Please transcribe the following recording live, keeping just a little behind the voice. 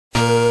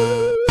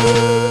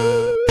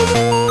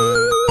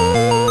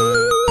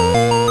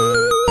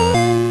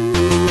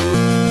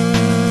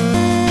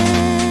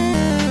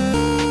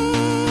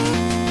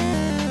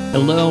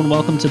Hello and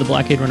welcome to the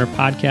Blockade Runner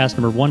podcast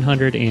number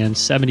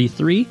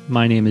 173.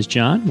 My name is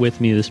John. With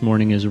me this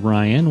morning is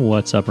Ryan.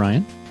 What's up,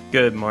 Ryan?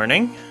 Good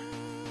morning.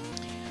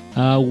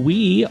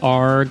 We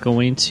are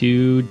going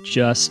to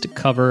just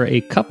cover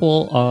a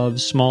couple of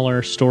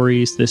smaller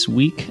stories this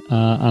week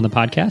on the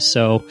podcast.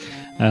 So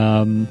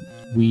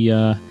we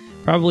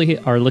probably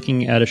are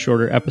looking at a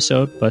shorter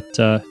episode, but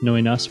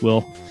knowing us,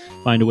 we'll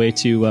find a way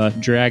to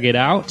drag it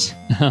out.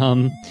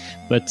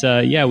 But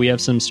we have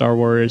some Star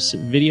Wars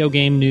video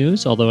game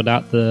news, although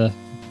not the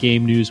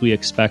game news we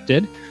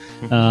expected.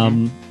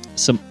 Some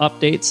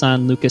updates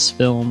on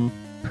Lucasfilm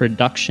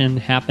production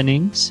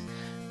happenings,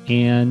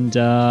 and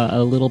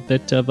a little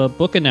bit of a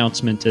book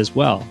announcement as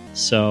well.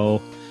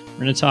 So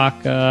we're going to talk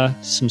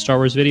some Star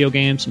Wars video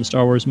games, some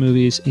Star Wars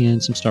movies,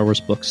 and some Star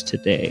Wars books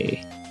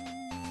today.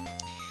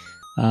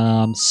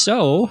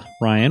 So,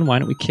 Ryan, why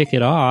don't we kick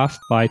it off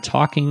by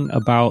talking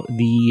about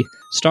the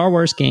Star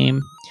Wars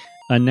game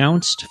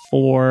announced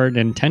for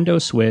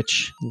Nintendo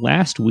Switch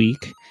last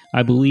week.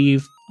 I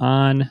believe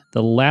on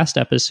the last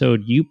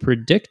episode, you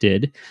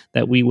predicted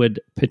that we would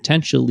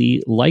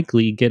potentially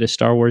likely get a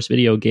Star Wars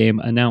video game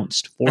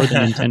announced for the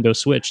Nintendo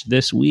Switch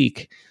this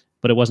week,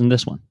 but it wasn't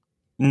this one.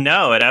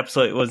 No, it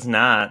absolutely was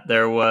not.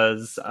 There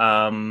was,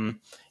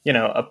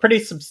 a pretty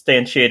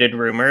substantiated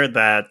rumor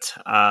that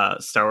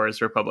Star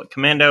Wars Republic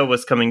Commando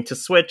was coming to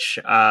Switch.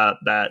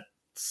 That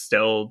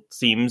still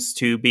seems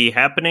to be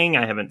happening.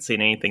 I haven't seen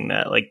anything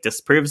that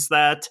disproves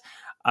that.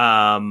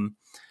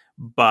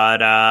 But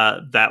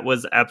that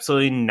was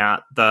absolutely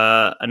not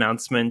the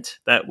announcement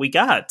that we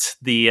got.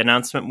 The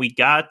announcement we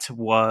got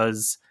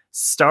was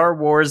Star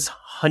Wars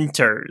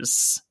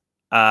Hunters,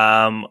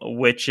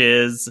 which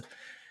is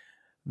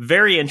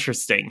very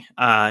interesting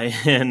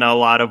in a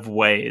lot of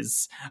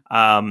ways.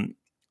 The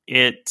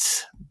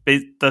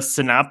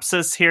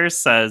synopsis here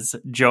says,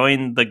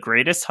 join the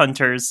greatest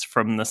hunters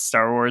from the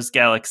Star Wars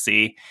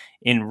galaxy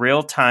in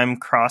real-time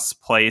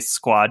cross-play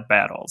squad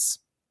battles.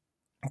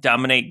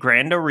 Dominate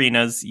grand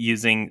arenas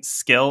using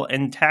skill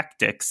and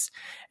tactics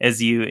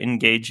as you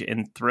engage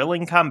in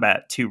thrilling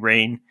combat to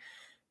reign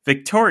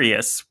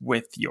victorious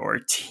with your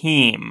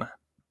team.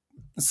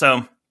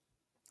 So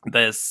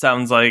this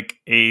sounds like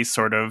a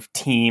sort of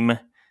team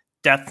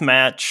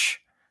deathmatch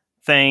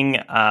thing.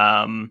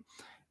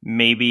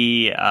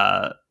 Maybe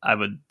I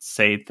would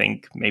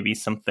think maybe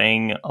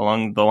something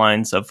along the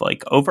lines of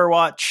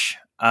Overwatch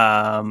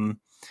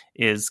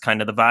is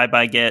kind of the vibe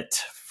I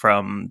get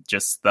from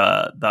just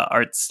the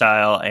art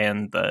style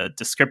and the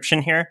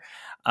description here.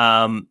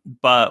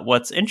 But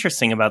what's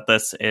interesting about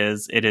this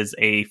is it is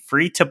a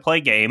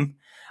free-to-play game,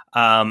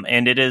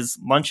 and it is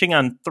launching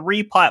on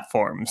 3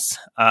 platforms,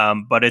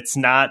 but it's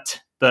not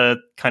the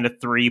kind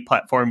of 3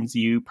 platforms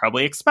you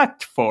probably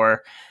expect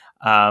for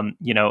a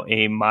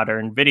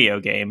modern video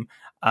game,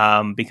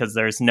 because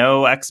there's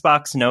no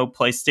Xbox, no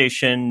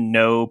PlayStation,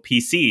 no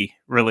PC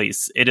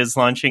release. It is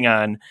launching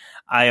on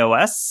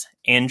iOS,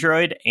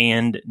 Android,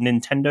 and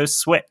Nintendo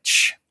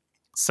Switch.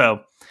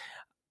 So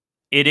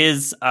it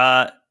is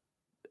a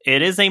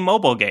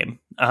mobile game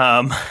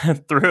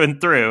through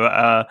and through.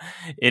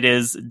 It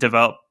is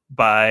developed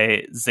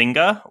by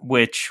Zynga,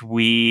 which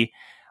we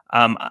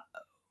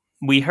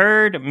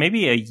heard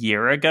maybe a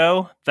year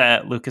ago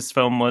that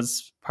Lucasfilm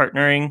was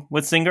partnering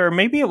with Zynga, or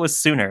maybe it was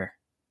sooner,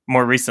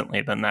 more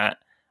recently than that.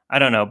 I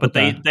don't know, but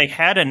they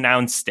had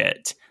announced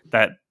it,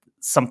 that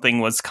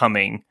something was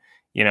coming,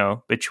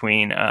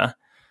 between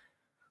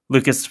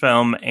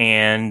Lucasfilm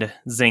and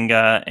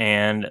Zynga,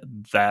 and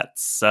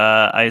that's,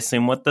 I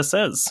assume, what this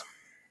is.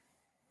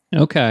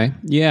 Okay,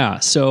 yeah.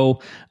 So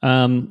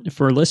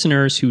for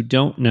listeners who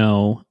don't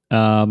know,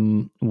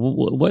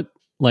 what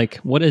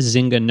is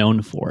Zynga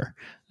known for?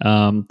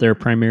 They're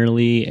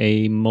primarily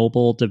a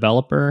mobile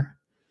developer.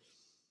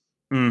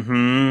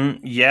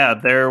 Yeah,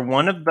 they're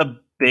one of the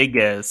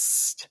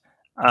biggest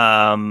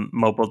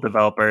mobile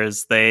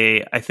developers.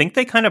 I think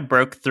they kind of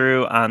broke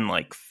through on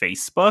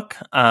Facebook,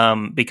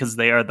 because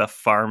they are the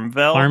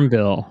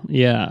Farmville,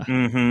 yeah.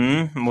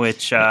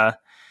 Which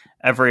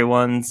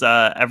everyone's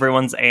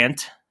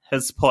aunt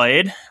has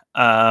played.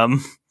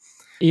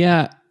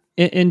 Yeah,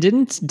 and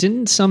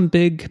didn't some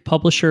big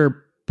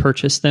publisher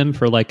purchase them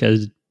for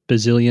 $1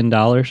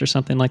 bazillion or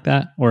something like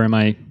that? Or am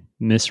I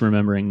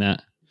misremembering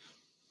that?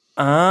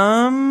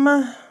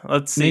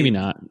 Let's see. Maybe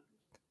not.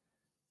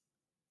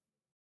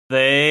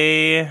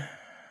 I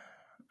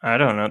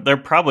don't know. They're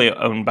probably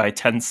owned by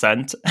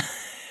Tencent.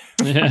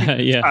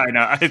 Yeah. I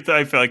know.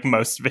 I feel like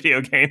most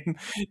video game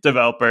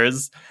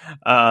developers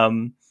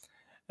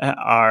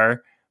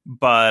are,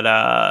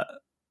 but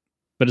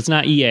it's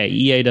not EA.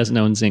 EA doesn't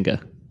own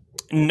Zynga.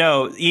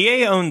 No,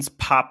 EA owns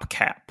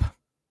PopCap,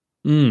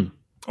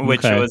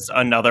 which was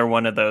another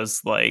one of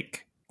those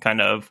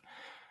kind of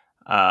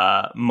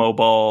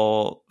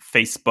mobile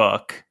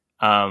Facebook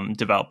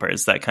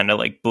developers that kind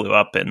of blew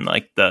up in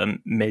the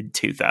mid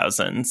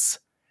 2000s.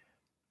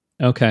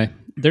 Okay.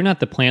 They're not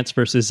the Plants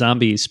versus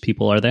Zombies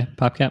people, are they,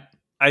 PopCap?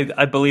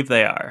 I believe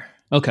they are.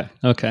 Okay.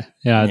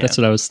 Yeah, that's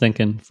what I was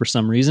thinking for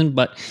some reason,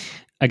 but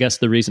I guess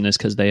the reason is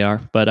because they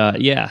are.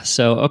 But yeah,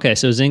 so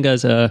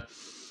Zynga's a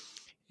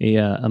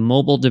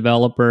mobile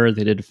developer.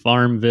 They did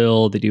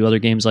Farmville. They do other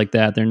games like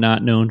that. They're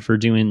not known for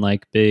doing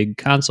like big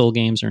console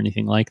games or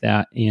anything like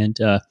that. And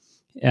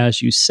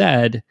as you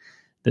said,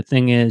 the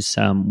thing is,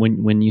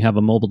 when you have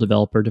a mobile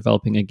developer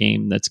developing a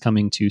game that's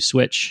coming to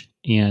Switch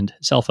and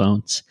cell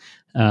phones,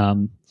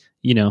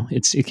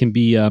 it can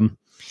be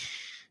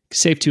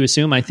safe to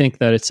assume, I think,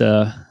 that it's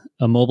a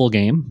mobile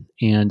game,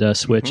 and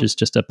Switch is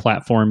just a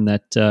platform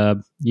that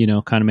kind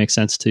of makes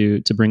sense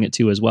to bring it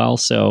to as well.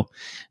 So,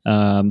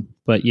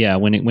 but yeah,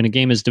 when a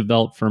game is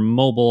developed for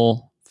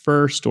mobile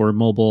first, or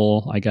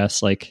mobile, I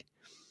guess, like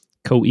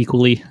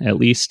co-equally at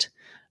least,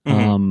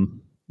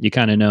 you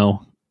kind of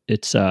know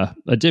it's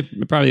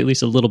probably at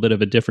least a little bit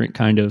of a different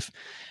kind of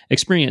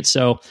experience.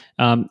 So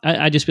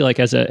I just feel like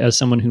as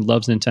someone who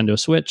loves Nintendo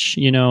Switch,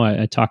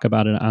 I talk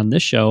about it on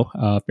this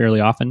show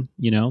fairly often.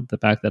 The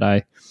fact that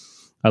I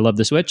love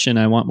the Switch and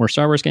I want more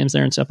Star Wars games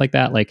there and stuff like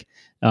that. Like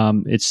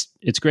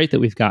it's great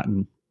that we've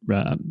gotten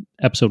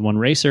Episode 1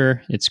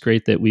 Racer. It's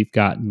great that we've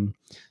gotten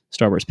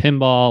Star Wars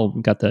Pinball.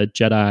 We've got the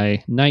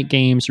Jedi Knight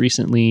games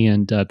recently,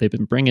 and they've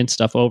been bringing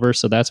stuff over,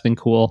 so that's been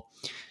cool.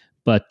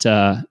 But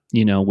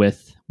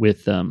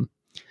with the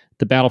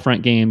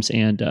Battlefront games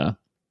and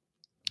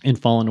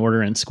Fallen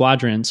Order and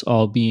Squadrons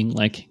all being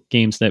like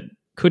games that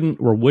couldn't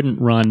or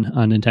wouldn't run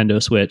on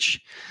Nintendo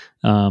Switch,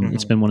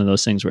 it's been one of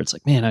those things where it's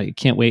like, man, I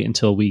can't wait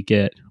until we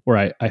get, or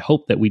I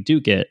hope that we do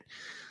get,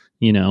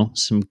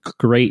 some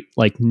great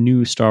like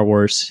new Star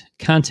Wars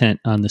content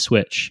on the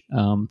Switch.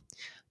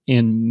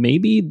 And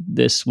maybe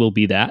this will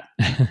be that.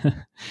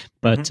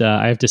 But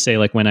I have to say,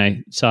 like, when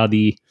I saw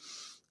the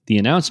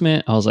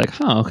announcement, I was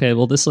like, okay,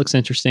 well, this looks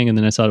interesting. And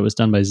then I saw it was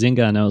done by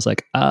Zynga, and I was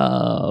like,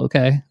 oh,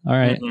 okay, all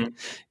right.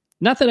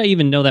 Not that I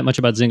even know that much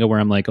about Zynga where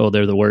I'm like, oh,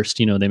 they're the worst,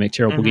 they make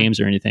terrible games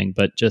or anything,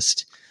 but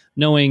just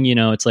knowing,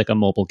 it's like a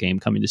mobile game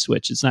coming to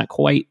Switch. It's not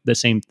quite the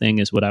same thing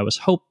as what I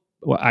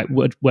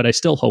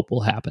still hope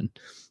will happen,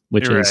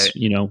 which is,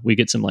 we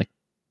get some like,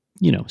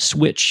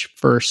 Switch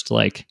first,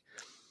 like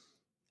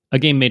a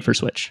game made for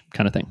Switch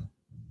kind of thing.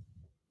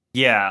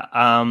 Yeah,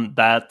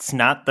 that's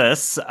not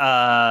this.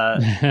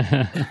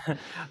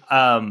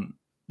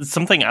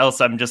 Something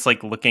else, I'm just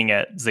like looking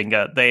at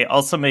Zynga. They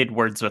also made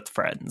Words with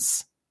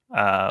Friends.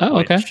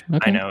 Okay.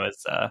 I know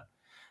is a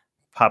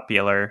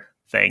popular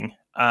thing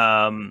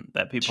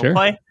that people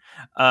play.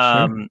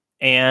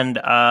 And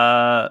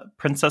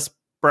Princess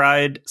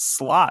Bride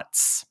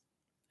slots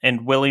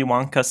and Willy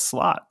Wonka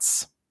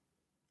slots.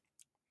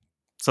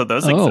 So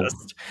those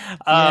exist.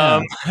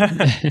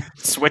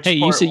 Switch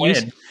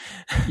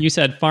you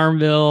said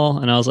Farmville,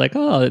 and I was like,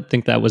 oh, I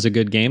think that was a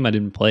good game. I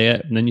didn't play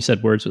it. And then you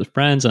said Words with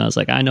Friends, and I was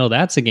like, I know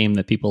that's a game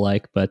that people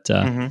like, but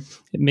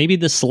maybe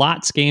the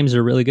slots games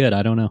are really good.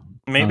 I don't know.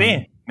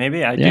 Maybe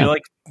I do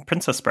like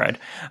Princess Bride.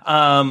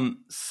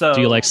 So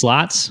do you like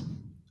slots?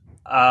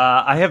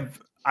 I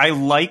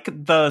like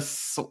the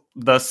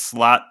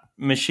slot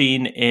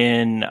machine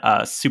in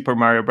Super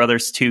Mario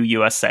Brothers 2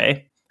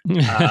 USA.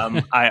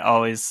 I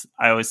always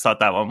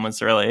thought that one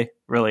was really,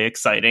 really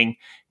exciting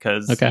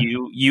because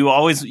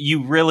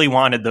you really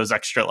wanted those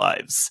extra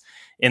lives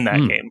in that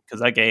game,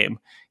 because that game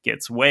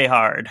gets way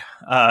hard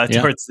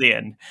towards the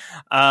end.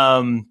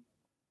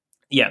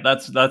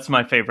 That's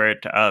my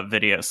favorite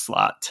video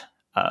slot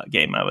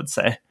game, I would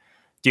say.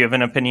 Do you have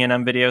an opinion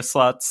on video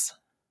slots?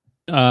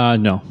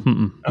 No.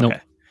 Okay. Nope.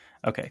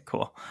 Okay,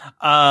 cool.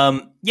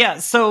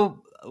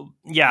 So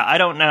I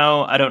don't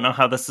know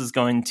how this is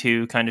going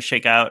to kind of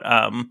shake out.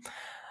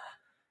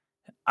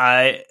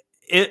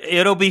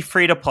 It'll be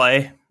free to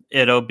play.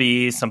 It'll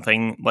be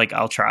something like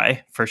I'll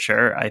try for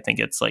sure. I think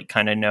it's like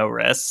kind of no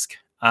risk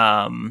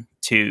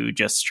to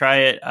just try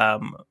it.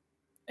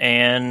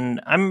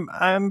 And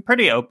I'm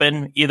pretty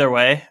open either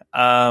way.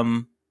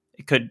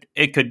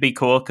 It could be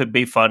cool, could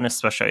be fun,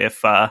 especially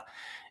if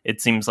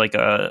it seems like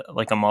a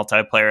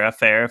multiplayer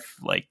affair. If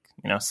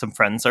some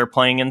friends are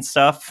playing and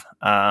stuff.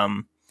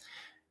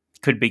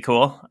 Could be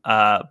cool.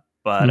 That's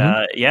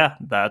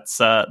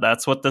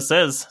what this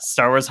is.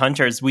 Star Wars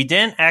Hunters. We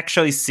didn't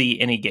actually see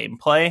any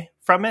gameplay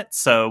from it,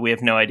 so we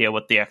have no idea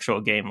what the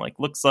actual game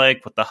looks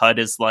like, what the HUD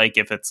is like,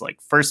 if it's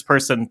like first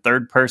person,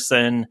 third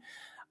person.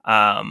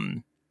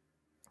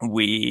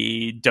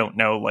 We don't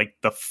know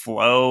the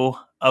flow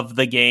of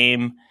the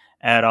game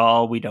at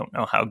all. We don't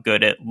know how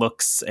good it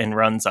looks and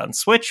runs on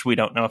Switch. We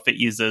don't know if it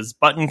uses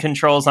button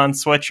controls on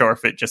Switch or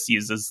if it just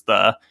uses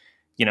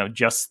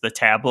just the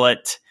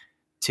tablet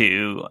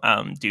to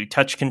do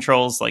touch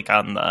controls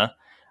on the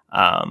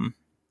on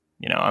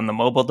the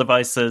mobile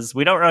devices.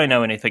 We don't really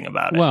know anything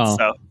about it.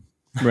 So.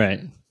 Right.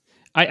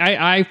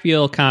 I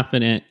feel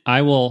confident.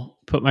 I will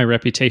put my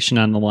reputation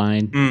on the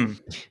line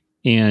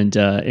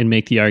and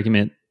make the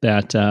argument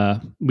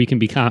that we can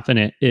be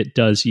confident it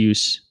does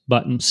use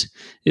buttons,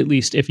 at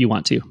least if you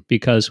want to,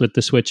 because with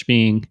the Switch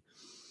being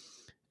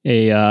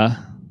a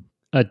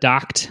a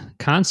docked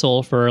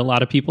console for a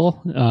lot of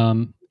people.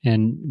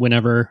 And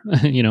whenever,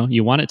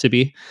 you want it to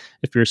be,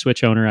 if you're a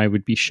Switch owner, I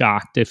would be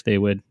shocked if they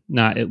would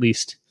not at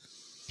least.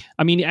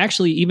 I mean,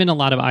 actually, even a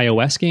lot of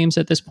iOS games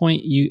at this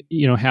point,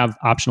 you have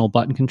optional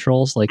button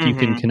controls. Like you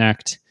can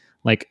connect,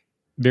 like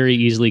very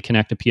easily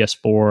connect a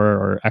PS4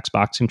 or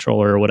Xbox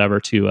controller or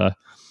whatever to a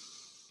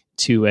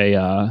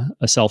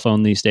cell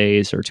phone these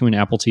days, or to an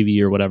Apple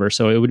TV or whatever.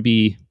 So it would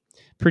be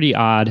pretty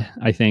odd,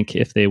 I think,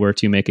 if they were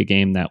to make a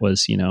game that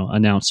was,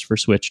 announced for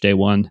Switch day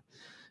one,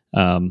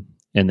 and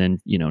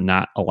then,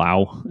 not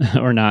allow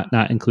or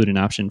not include an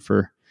option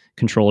for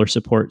controller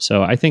support.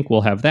 So I think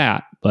we'll have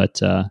that,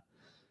 but,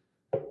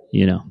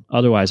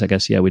 otherwise, I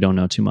guess, we don't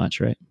know too much,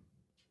 right?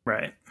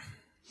 Right.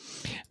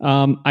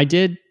 I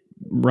did,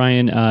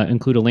 Ryan,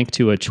 include a link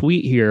to a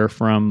tweet here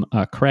from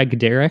Craig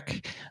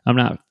Derrick. I'm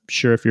not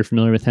sure if you're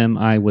familiar with him.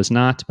 I was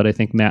not, but I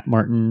think Matt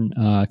Martin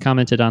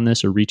commented on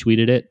this or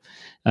retweeted it.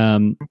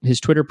 His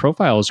Twitter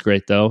profile is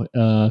great, though.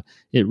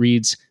 It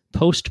reads,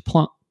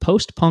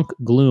 Post-punk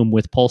gloom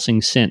with pulsing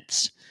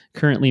synths,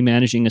 currently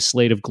managing a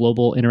slate of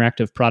global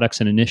interactive products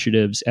and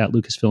initiatives at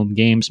Lucasfilm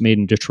Games made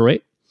in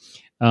Detroit.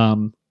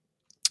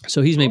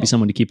 So he's maybe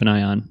someone to keep an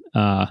eye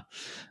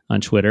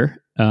on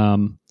Twitter.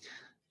 And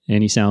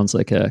he sounds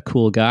like a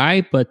cool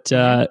guy, but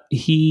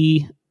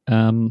he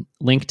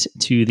linked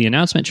to the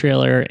announcement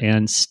trailer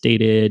and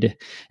stated,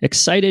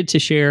 excited to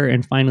share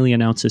and finally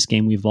announce this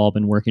game we've all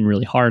been working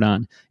really hard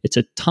on. It's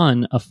a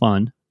ton of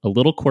fun, a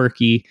little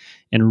quirky,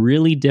 and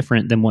really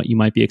different than what you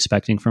might be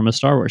expecting from a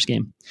Star Wars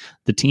game.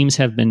 The teams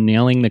have been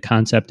nailing the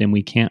concept, and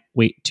we can't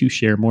wait to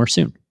share more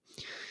soon.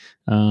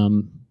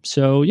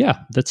 So yeah,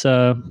 that's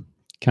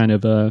kind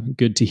of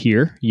good to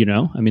hear.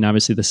 I mean,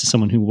 obviously, this is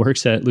someone who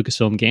works at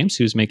Lucasfilm Games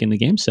who's making the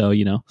game, so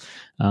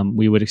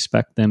we would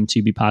expect them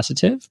to be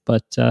positive.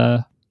 But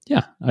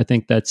yeah, I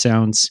think that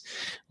sounds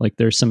like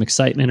there's some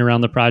excitement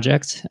around the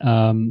project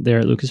there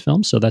at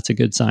Lucasfilm, so that's a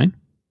good sign.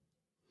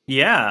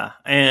 Yeah,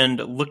 and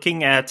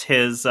looking at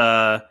his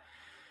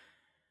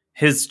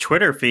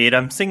Twitter feed,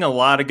 I'm seeing a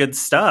lot of good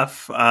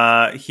stuff.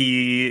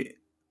 He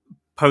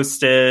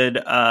posted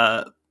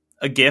a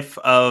GIF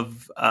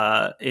of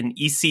an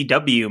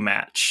ECW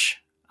match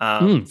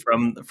from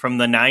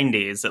the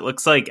 90s. It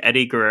looks like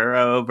Eddie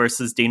Guerrero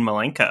versus Dean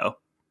Malenko.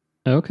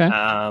 Okay,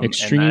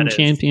 Extreme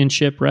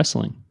Championship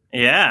Wrestling.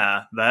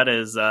 Yeah, that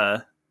is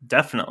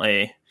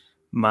definitely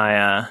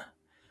my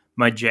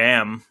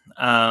jam.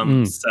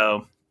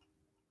 So.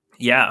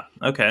 Yeah.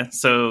 Okay.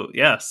 So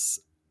yes,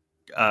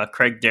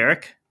 Craig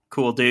Derrick,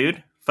 cool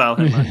dude. Follow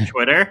him on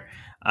Twitter,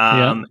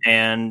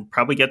 and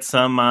probably get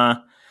some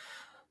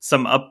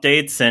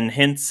updates and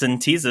hints and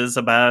teases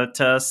about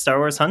Star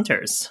Wars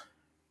Hunters.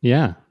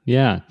 Yeah.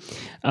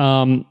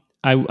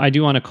 I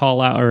do want to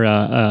call out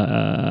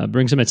or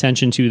bring some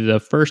attention to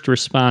the first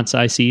response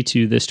I see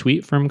to this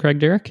tweet from Craig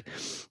Derrick.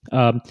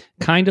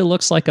 Kind of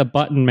looks like a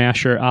button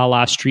masher a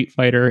la Street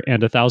Fighter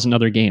and 1,000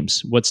 other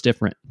games. What's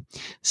different?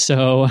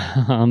 So,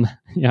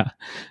 yeah,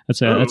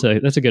 that's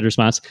a good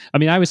response. I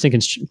mean, I was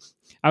thinking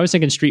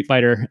Street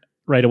Fighter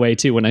right away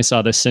too when I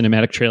saw this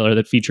cinematic trailer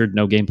that featured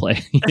no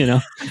gameplay.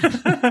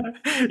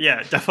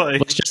 Yeah, definitely.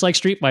 Looks just like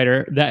Street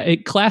Fighter. That a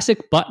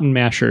classic button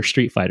masher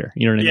Street Fighter.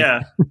 You know what I mean?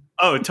 Yeah.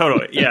 Oh,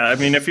 totally. Yeah. I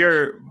mean, if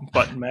you're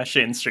button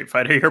mashing Street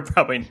Fighter, you're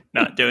probably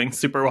not doing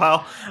super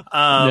well.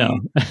 No.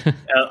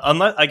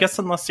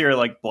 Unless you're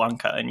like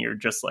Blanca and you're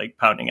just like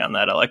pounding on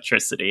that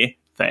electricity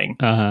thing.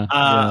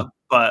 Yeah.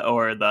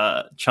 Or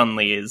the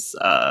Chun-Li's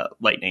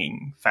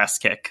lightning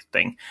fast kick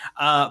thing.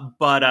 Or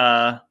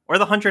the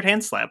 100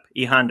 hand slap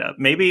E Honda.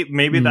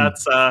 Maybe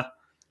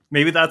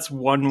that's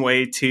one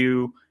way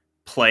to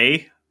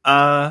play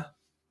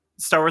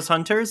Star Wars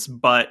Hunters,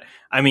 but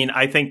I mean,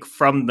 I think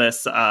from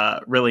this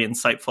really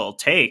insightful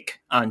take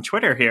on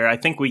Twitter here, I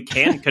think we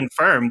can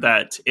confirm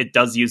that it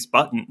does use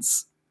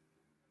buttons.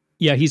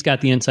 Yeah, he's got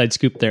the inside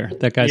scoop there.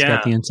 That guy's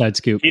got the inside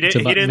scoop. He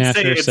didn't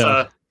say it's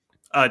a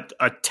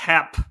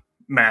tap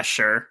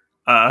masher.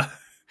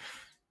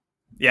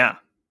 Yeah.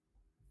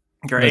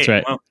 Great. That's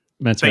right. Well,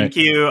 thank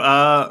you,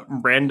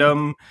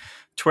 random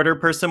Twitter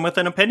person with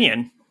an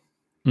opinion.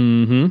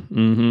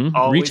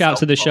 Reach out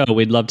to the show.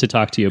 We'd love to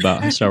talk to you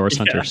about Star Wars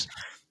Hunters.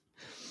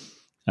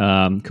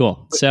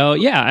 Cool. So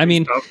yeah, I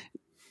mean,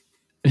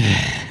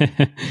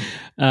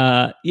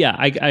 I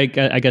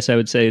guess I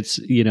would say it's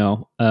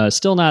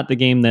still not the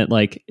game that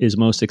like is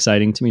most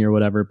exciting to me or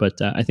whatever,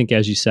 but I think,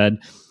 as you said,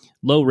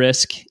 low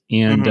risk,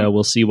 and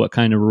we'll see what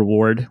kind of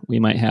reward we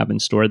might have in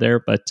store there.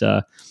 But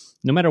no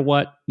matter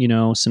what,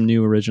 some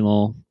new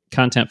original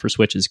content for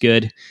Switch is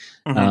good.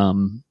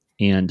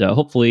 And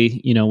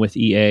hopefully, with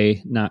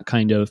EA not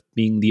kind of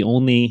being the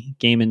only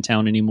game in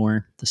town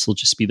anymore, this will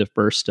just be the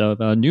first of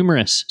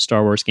numerous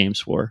Star Wars games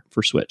for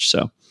Switch.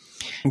 So,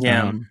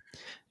 yeah.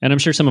 And I'm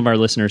sure some of our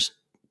listeners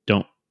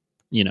don't,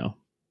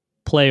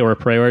 play or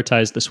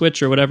prioritize the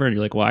Switch or whatever. And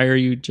you're like, why are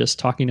you just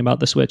talking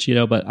about the Switch?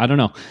 But I don't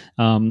know.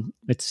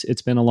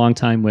 It's been a long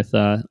time with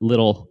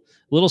little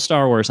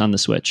Star Wars on the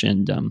Switch,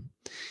 and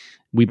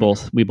we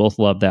both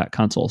love that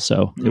console.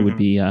 So it would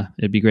be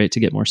it'd be great to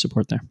get more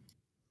support there.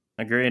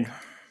 Agreed.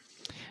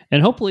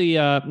 And hopefully,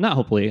 not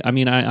hopefully, I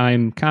mean,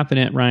 I'm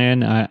confident,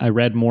 Ryan. I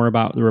read more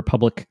about the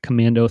Republic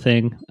Commando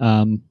thing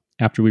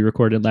after we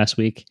recorded last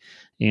week,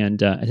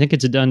 and I think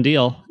it's a done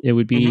deal. It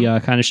would be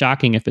kind of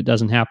shocking if it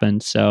doesn't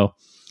happen. So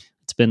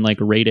it's been like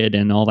rated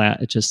and all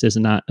that. It just is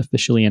not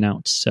officially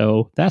announced.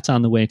 So that's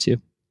on the way too.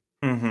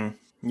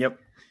 Yep.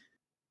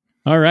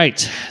 All right.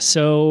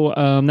 So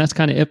that's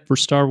kind of it for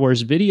Star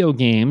Wars video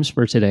games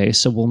for today.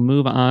 So we'll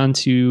move on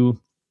to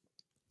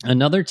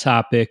another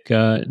topic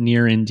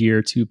near and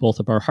dear to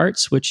both of our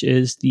hearts, which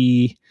is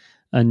the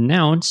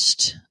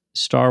announced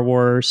Star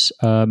Wars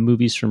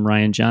movies from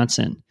Rian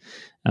Johnson.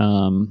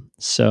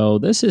 So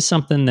this is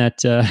something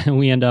that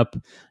we end up,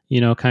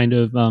 kind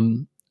of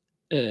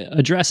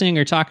addressing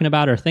or talking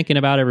about or thinking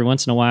about every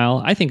once in a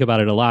while. I think about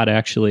it a lot,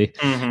 actually,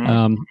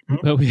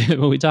 but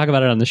we talk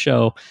about it on the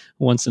show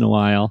once in a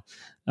while.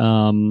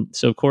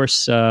 So, of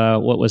course,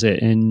 what was it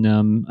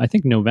in, I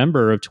think,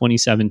 November of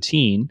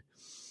 2017,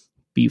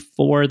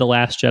 before The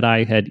Last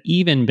Jedi had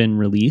even been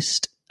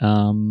released,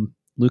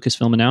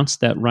 Lucasfilm announced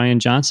that Rian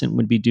Johnson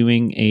would be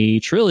doing a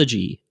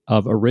trilogy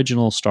of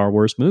original Star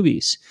Wars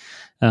movies.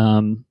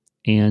 And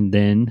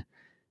then,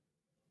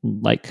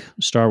 like,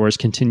 Star Wars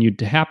continued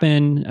to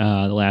happen.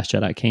 The Last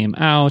Jedi came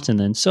out, and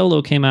then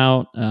Solo came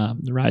out,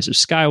 The Rise of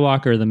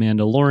Skywalker, The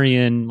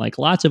Mandalorian, like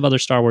lots of other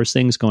Star Wars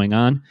things going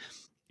on.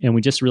 And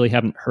we just really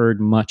haven't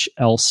heard much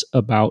else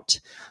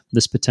about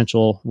this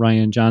potential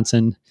Rian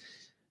Johnson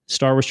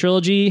Star Wars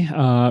trilogy.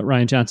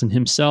 Rian Johnson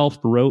himself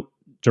wrote,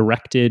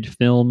 directed,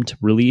 filmed,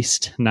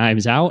 released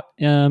Knives Out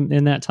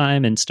in that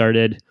time, and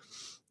started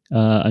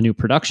a new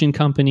production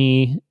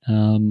company.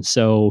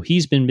 So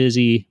he's been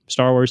busy.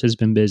 Star Wars has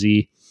been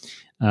busy.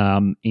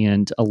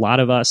 And a lot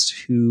of us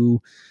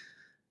who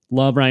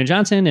love Rian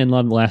Johnson and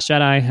love The Last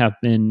Jedi have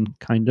been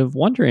kind of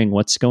wondering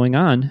what's going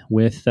on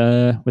with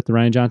the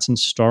Rian Johnson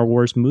Star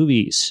Wars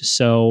movies.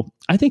 So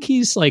I think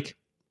he's like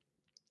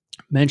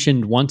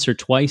mentioned once or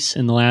twice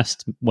in the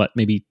last,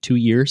 maybe 2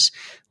 years,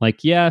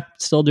 like, yeah,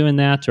 still doing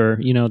that, or,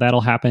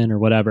 that'll happen or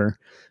whatever.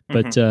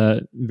 But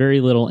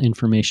very little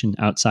information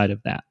outside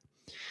of that.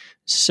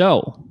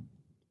 So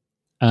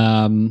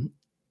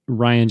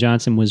Rian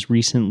Johnson was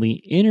recently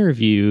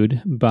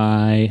interviewed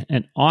by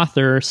an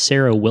author,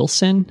 Sarah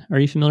Wilson. Are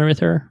you familiar with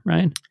her,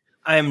 Ryan?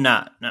 I am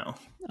not. No,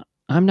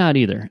 I'm not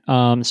either.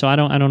 So I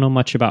don't know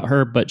much about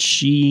her, but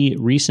she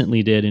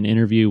recently did an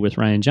interview with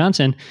Rian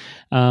Johnson,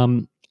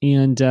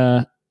 and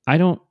I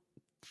don't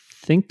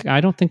think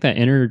that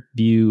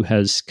interview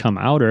has come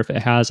out, or if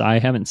it has, I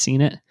haven't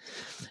seen it.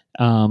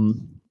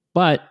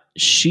 But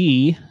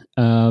she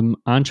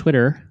on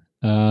Twitter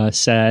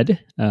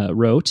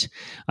wrote,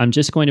 "I'm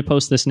just going to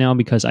post this now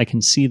because I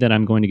can see that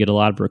I'm going to get a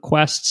lot of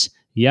requests.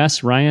 Yes,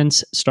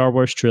 Ryan's Star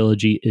Wars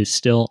trilogy is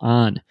still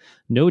on.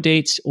 No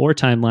dates or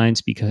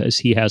timelines because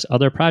he has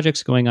other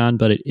projects going on,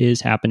 but it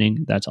is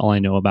happening. That's all I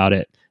know about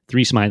it.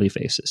 3 smiley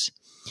faces."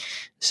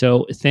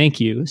 So thank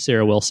you,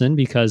 Sarah Wilson,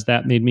 because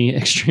that made me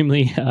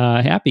extremely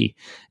happy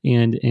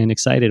and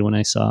excited when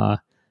I saw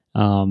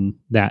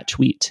that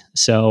tweet.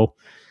 So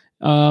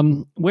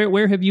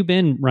where have you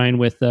been, Ryan,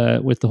 with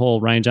the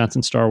whole Rian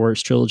Johnson Star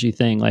Wars trilogy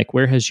thing? Like,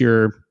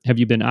 have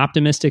you been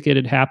optimistic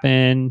it'd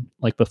happen?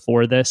 Like,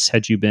 before this,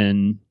 had you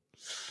been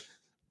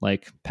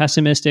like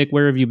pessimistic?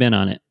 Where have you been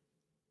on it?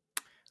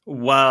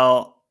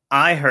 Well,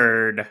 I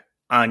heard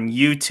on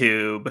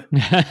YouTube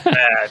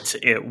that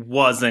it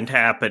wasn't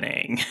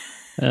happening.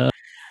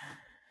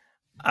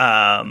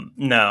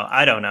 No,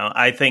 I don't know.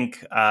 I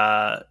think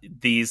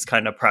these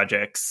kind of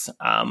projects,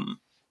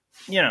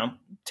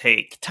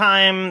 take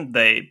time.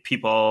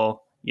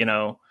 People,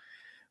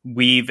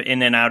 weave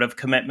in and out of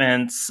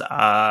commitments.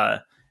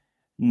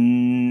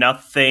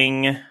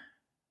 Nothing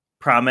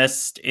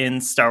promised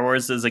in Star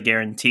Wars is a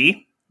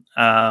guarantee.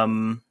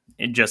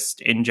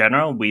 Just in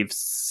general, we've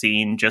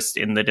seen, just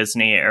in the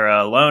Disney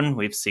era alone,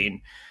 we've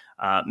seen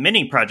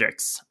many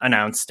projects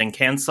announced and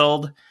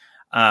canceled.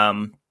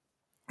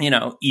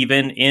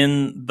 Even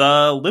in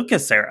the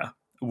Lucas era,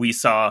 we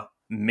saw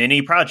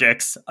many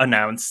projects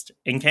announced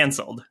and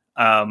canceled.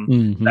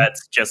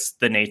 That's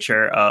just the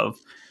nature of,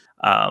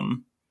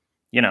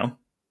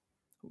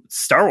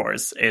 Star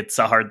Wars. It's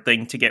a hard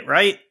thing to get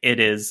right. It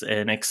is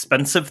an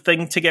expensive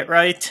thing to get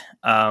right.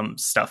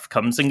 Stuff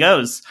comes and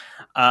goes.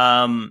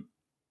 I've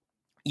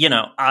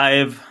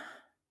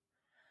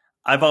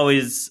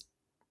always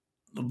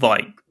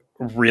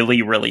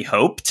really, really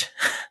hoped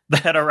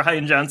that a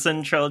Rian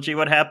Johnson trilogy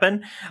would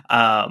happen.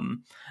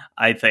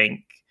 I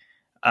think,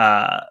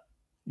 I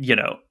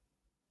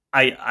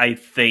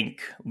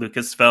think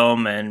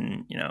Lucasfilm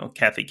and,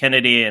 Kathy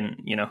Kennedy and,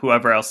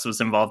 whoever else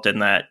was involved in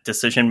that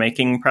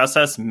decision-making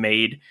process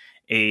made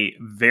a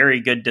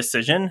very good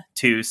decision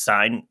to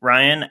sign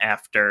Rian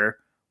after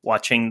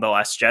watching The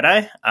Last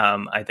Jedi.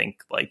 I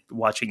think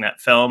watching that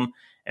film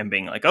and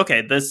being like,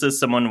 okay, this is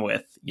someone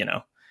with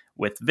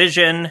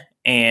vision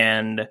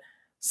and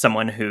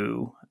someone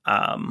who,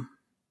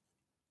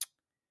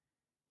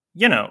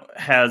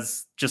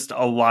 has just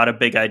a lot of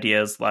big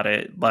ideas, a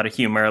lot of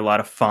humor, a lot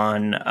of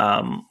fun,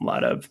 a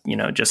lot of,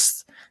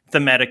 just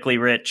thematically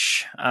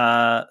rich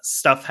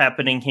stuff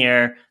happening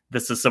here.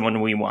 This is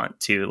someone we want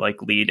to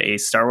like lead a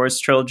Star Wars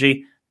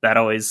trilogy. That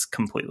always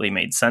completely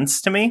made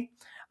sense to me.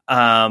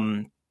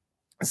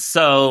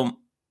 So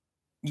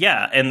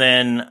yeah, and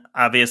then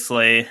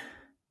obviously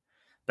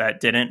that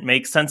didn't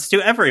make sense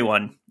to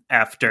everyone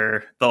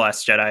after The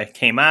Last Jedi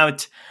came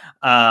out,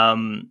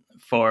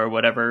 for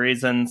whatever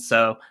reason.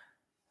 So,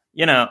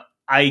 you know,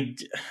 I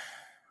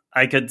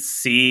could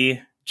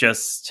see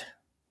just,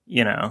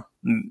 you know,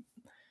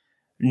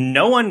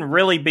 no one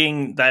really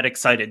being that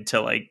excited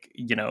to like,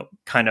 you know,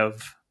 kind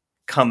of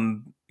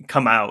come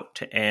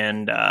out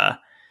and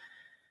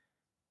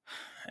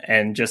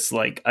just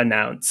like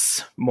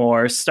announce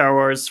more Star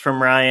Wars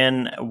from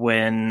Ryan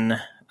when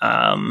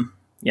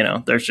you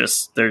know, there's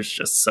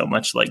just so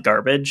much like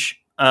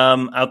garbage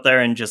out there,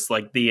 and just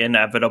like the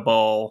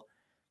inevitable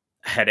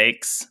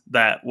headaches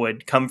that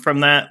would come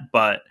from that.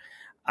 But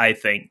I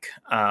think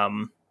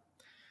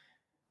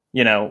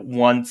you know,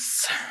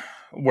 once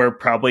we're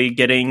probably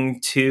getting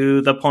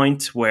to the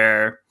point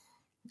where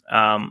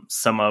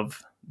some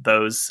of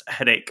those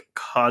headache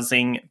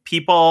causing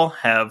people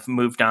have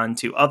moved on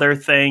to other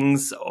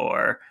things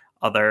or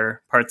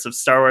other parts of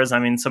Star Wars. I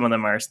mean, some of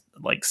them are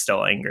like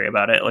still angry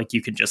about it. Like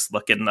you could just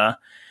look in the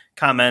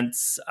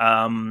comments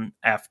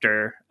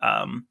after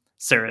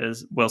Sarah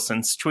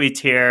Wilson's tweet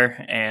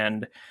here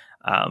and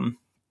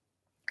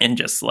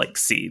just like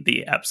see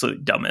the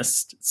absolute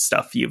dumbest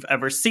stuff you've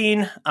ever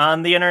seen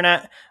on the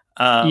internet.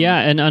 Yeah,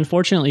 and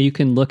unfortunately, you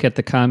can look at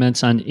the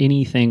comments on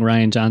anything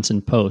Ryan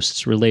Johnson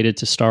posts related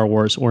to Star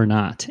Wars or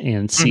not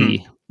and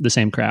see the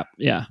same crap.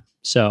 Yeah.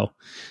 So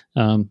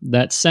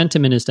that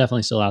sentiment is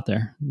definitely still out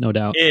there, no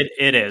doubt.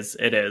 It is.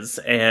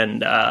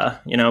 And,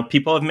 you know,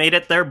 people have made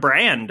it their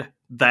brand.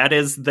 That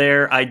is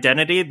their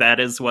identity. That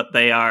is what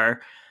they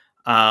are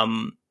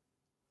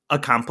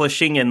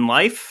accomplishing in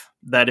life.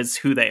 That is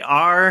who they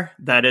are.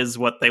 That is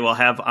what they will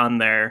have on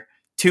their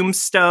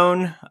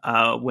tombstone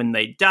when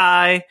they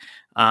die.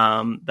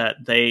 That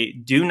they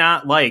do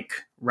not like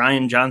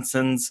Ryan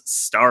Johnson's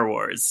Star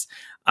Wars.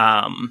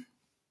 And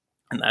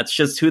that's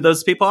just who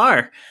those people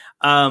are.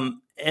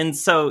 And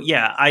so,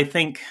 yeah, I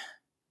think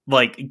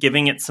like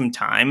giving it some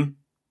time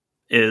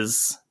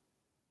is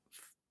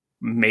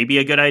maybe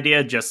a good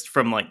idea just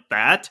from like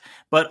that,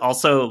 but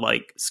also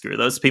like screw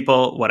those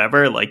people,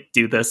 whatever, like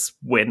do this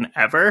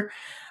whenever.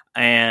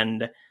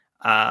 And,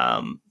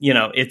 you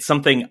know, it's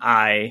something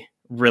I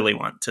really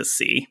want to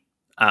see.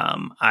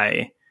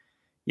 I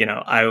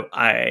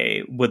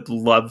would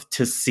love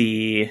to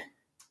see,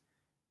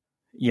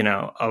 you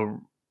know, a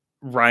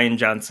Ryan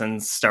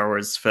Johnson's Star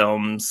Wars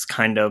films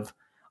kind of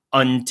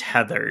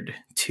untethered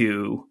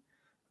to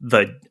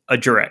a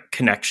direct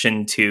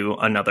connection to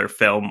another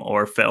film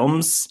or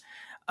films.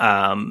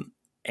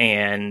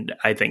 And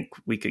I think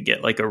we could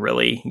get like a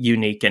really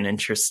unique and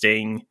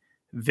interesting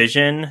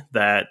vision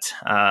that,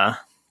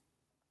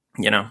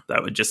 you know,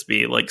 that would just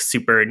be like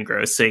super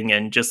engrossing,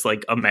 and just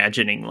like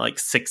imagining like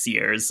 6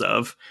 years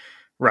of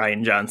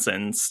Ryan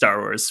Johnson Star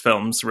Wars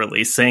films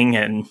releasing,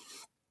 and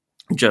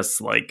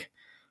just like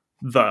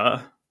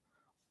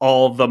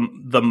all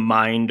the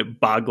mind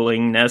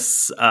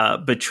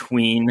bogglingness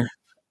between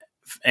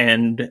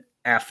and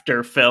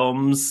after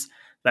films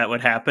that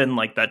would happen.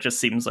 Like that just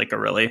seems like a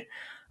really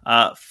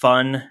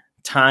fun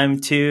time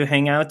to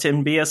hang out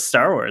and be a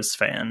Star Wars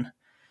fan.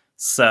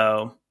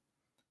 So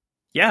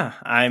yeah,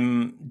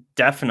 I'm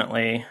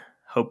definitely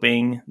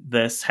hoping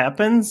this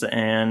happens,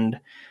 and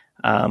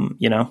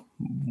you know,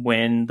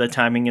 when the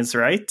timing is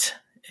right,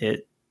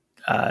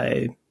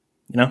 I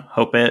you know,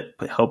 hope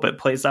it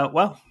plays out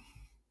well.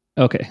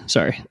 Okay,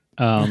 sorry.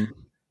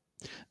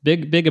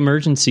 Big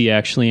emergency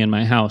actually in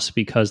my house,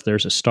 because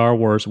there's a Star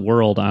Wars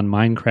world on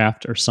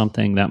Minecraft or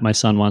something that my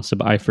son wants to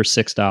buy for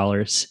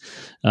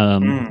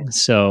 $6.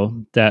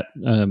 So that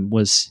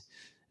was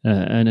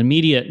an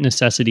immediate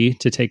necessity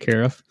to take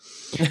care of.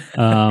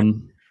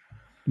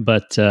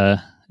 But it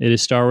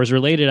is Star Wars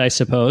related, I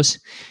suppose.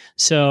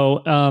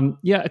 So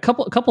yeah, a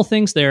couple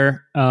things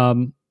there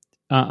on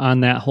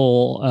that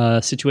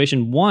whole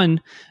situation.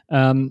 One,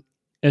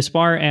 as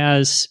far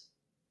as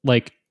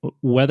like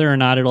whether or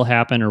not it'll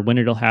happen or when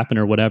it'll happen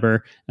or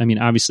whatever. I mean,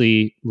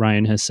 obviously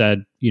Ryan has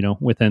said, you know,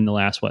 within the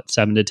last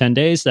 7 to 10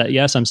 days that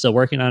yes, I'm still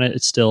working on it.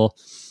 It's still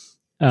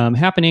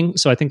happening.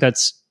 So I think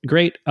that's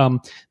great. And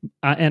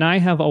I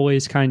have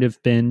always kind of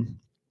been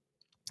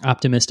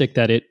optimistic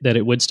that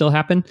it would still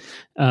happen.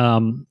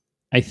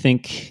 I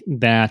think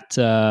that,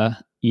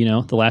 you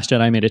know, The Last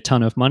Jedi made a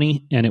ton of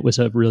money and it was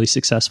a really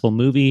successful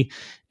movie.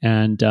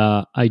 And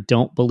I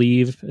don't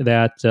believe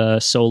that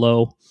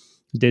Solo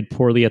did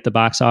poorly at the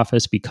box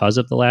office because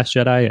of The Last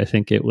Jedi. I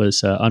think it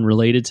was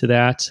unrelated to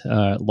that,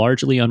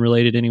 largely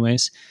unrelated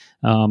anyways.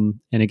 And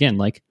again,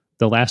 like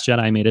The Last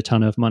Jedi made a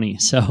ton of money.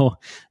 So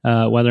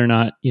whether or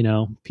not, you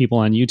know, people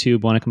on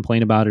YouTube want to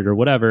complain about it or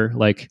whatever,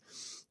 like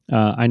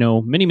I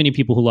know many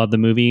people who love the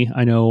movie.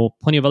 I know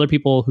plenty of other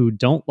people who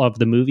don't love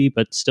the movie,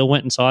 but still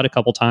went and saw it a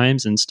couple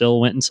times and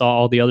still went and saw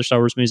all the other Star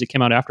Wars movies that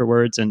came out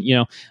afterwards. And, you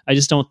know, I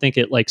just don't think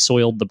it like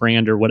soiled the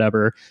brand or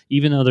whatever,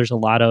 even though there's a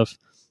lot of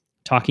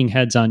talking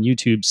heads on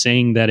YouTube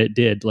saying that it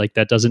did. Like,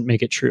 that doesn't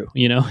make it true,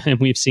 And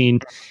we've seen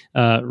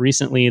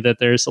recently that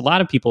there's a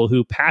lot of people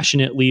who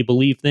passionately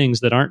believe things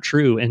that aren't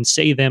true and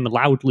say them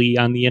loudly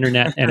on the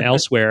internet and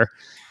elsewhere,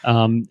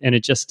 and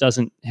it just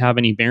doesn't have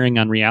any bearing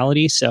on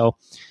reality. So,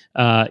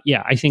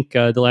 I think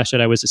The Last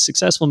Jedi was a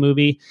successful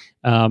movie.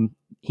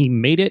 He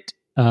made it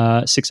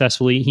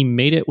successfully. He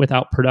made it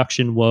without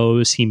production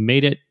woes. He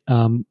made it,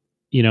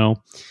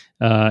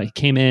 he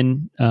came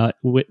in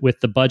with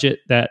the budget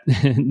that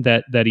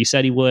that he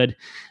said he would.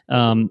 You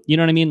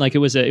know what I mean? Like, it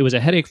was a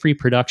headache-free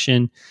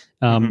production,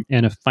 and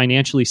a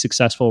financially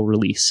successful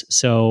release.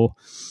 So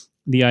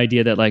the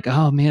idea that, like,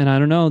 oh man, I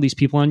don't know, these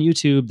people on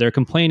YouTube, they're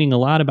complaining a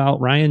lot about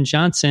Rian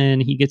Johnson.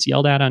 He gets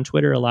yelled at on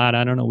Twitter a lot.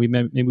 I don't know.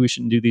 Maybe we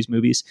shouldn't do these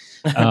movies.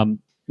 Not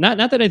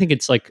that I think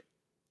it's like,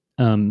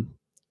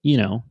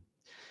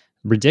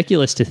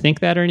 ridiculous to think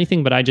that or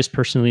anything, but I just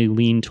personally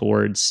lean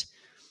towards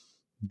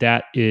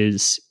that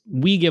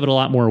we give it a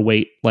lot more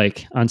weight,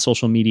 like on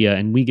social media,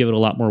 and we give it a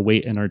lot more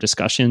weight in our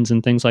discussions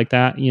and things like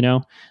that,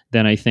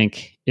 than I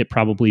think it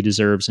probably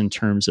deserves in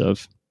terms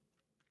of,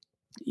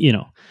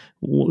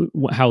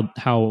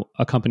 how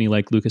a company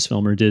like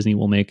Lucasfilm or Disney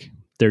will make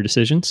their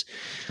decisions.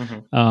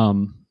 At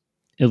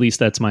least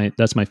that's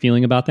my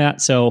feeling about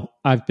that. So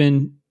I've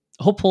been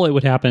hopeful it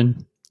would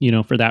happen,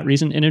 for that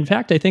reason. And in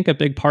fact, I think a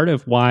big part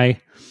of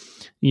why,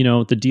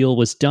 the deal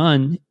was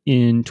done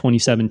in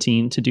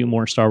 2017 to do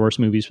more Star Wars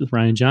movies with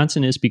Rian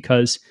Johnson is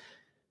because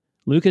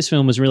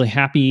Lucasfilm was really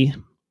happy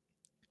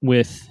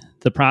with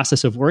the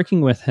process of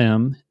working with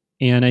him.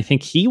 And I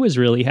think he was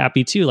really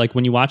happy too. Like,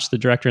 when you watch The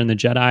Director and the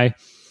Jedi,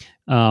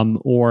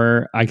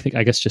 or I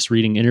guess just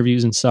reading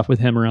interviews and stuff with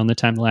him around the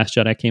time The Last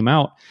Jedi came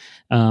out,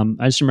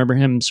 I just remember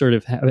him sort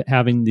of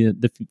having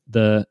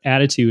the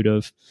attitude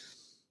of,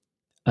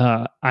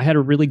 I had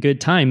a really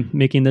good time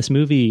making this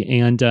movie,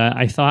 and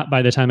I thought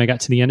by the time I got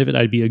to the end of it,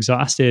 I'd be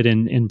exhausted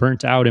and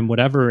burnt out and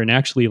whatever. And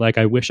actually, like,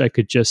 I wish we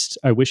could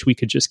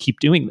just keep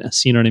doing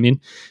this. You know what I mean?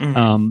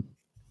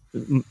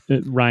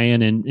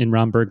 Ryan and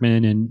Ron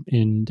Bergman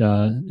and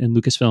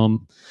Lucasfilm.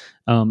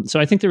 So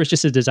I think there was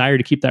just a desire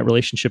to keep that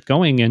relationship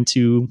going and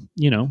to,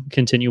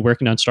 continue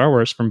working on Star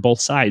Wars from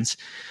both sides.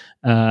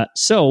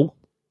 So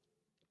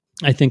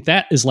I think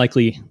that is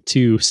likely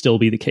to still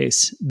be the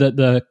case.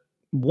 The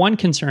one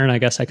concern I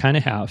guess I kind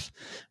of have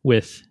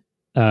with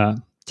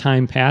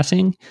time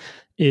passing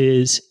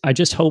is I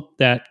just hope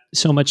that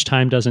so much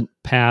time doesn't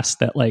pass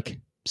that, like,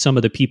 some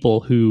of the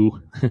people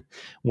who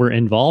were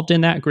involved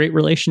in that great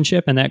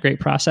relationship and that great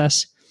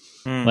process,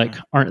 like,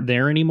 aren't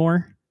there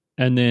anymore.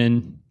 And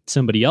then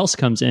somebody else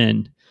comes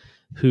in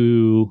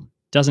who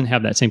doesn't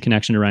have that same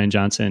connection to Rian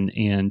Johnson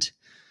and,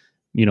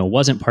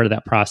 wasn't part of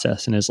that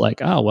process and is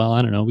like, oh, well,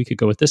 I don't know, we could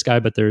go with this guy,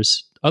 but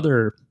there's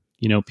other,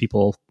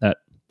 people that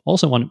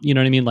also want, you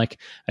know what I mean? Like,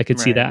 I could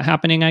see that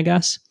happening, I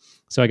guess.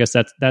 So I guess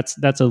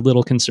that's a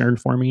little concern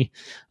for me,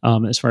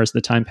 as far as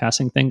the time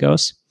passing thing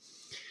goes.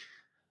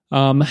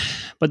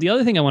 But the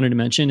other thing I wanted to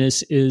mention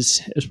is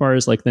as far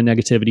as like the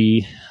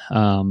negativity,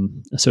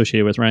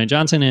 associated with Rian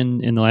Johnson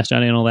and The Last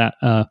Jedi and all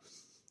that,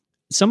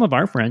 some of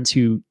our friends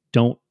who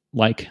don't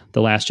like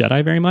The Last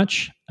Jedi very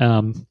much,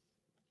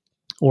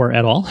 or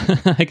at all,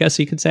 I guess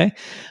you could say,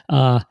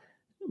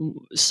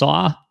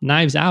 saw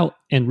Knives Out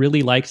and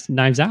really liked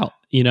Knives Out,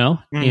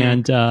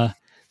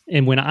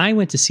 and when I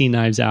went to see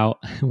Knives Out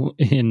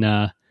in,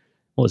 what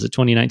was it,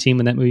 2019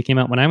 when that movie came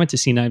out? When I went to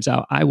see Knives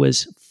Out, I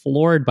was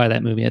floored by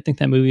that movie. I think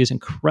that movie is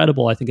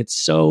incredible. I think it's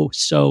so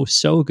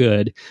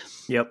good.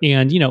 Yep.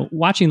 And,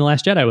 watching The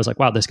Last Jedi, I was like,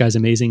 wow, this guy's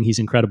amazing. He's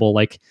incredible.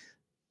 Like,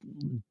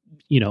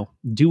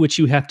 do what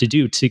you have to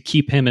do to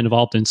keep him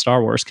involved in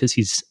Star Wars because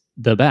he's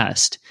the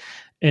best.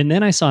 And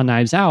then I saw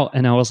Knives Out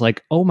and I was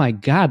like, oh my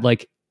God,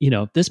 like,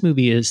 this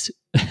movie is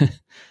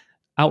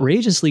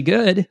outrageously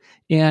good.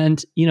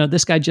 And,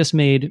 this guy just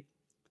made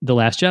The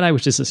Last Jedi,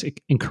 which is this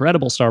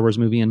incredible Star Wars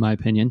movie, in my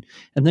opinion.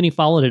 And then he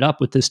followed it up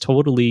with this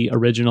totally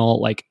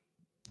original, like,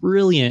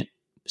 brilliant,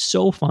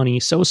 so funny,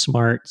 so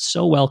smart,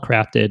 so well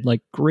crafted,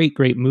 like, great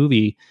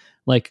movie.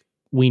 Like,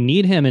 we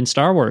need him in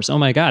Star Wars. Oh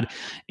my God.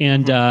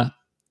 And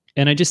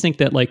I just think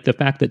that, like, the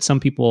fact that some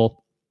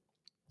people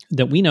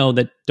that we know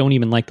that don't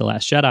even like The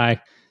Last Jedi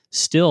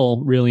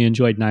still really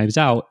enjoyed Knives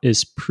Out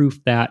is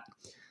proof that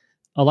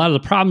a lot of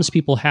the problems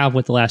people have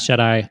with The Last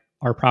Jedi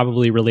are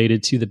probably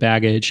related to the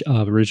baggage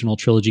of original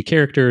trilogy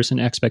characters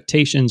and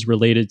expectations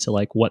related to,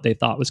 like, what they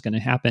thought was going to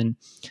happen.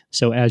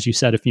 So as you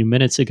said a few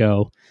minutes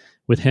ago,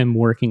 with him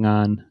working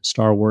on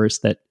Star Wars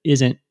that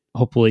isn't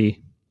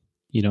hopefully,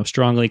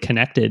 strongly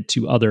connected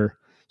to other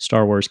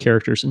Star Wars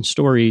characters and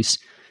stories,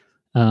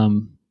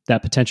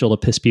 that potential to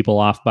piss people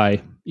off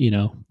by,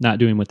 not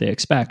doing what they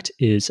expect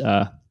is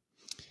a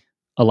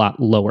lot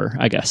lower,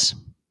 I guess.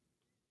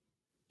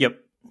 Yep,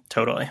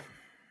 totally.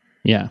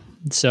 Yeah.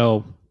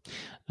 So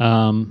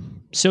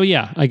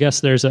yeah, I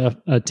guess there's a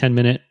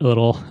 10-minute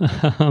little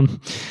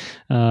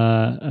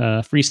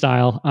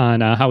freestyle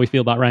on how we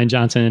feel about Rian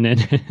Johnson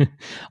and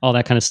all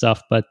that kind of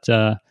stuff. But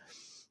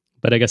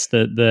I guess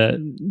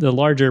the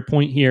larger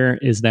point here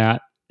is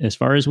that as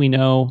far as we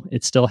know,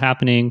 it's still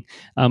happening.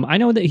 I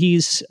know that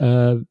he's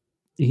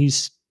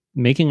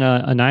making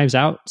a Knives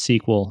Out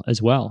sequel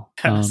as well.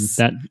 Yes.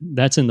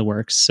 That's in the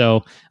works.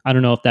 So I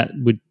don't know if that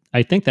would.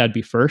 I think that'd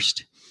be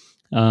first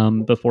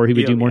before he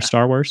would do more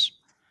Star Wars.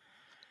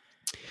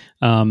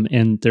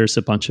 And there's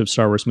a bunch of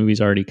Star Wars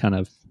movies already kind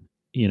of,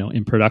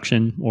 in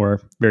production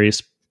or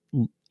various,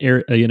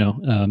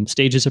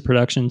 stages of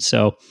production.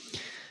 So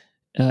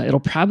it'll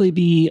probably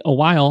be a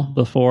while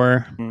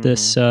before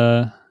this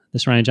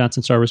Rian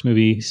Johnson Star Wars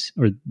movies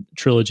or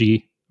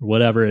trilogy or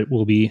whatever it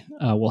will be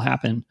will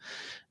happen.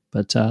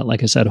 But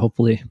like I said,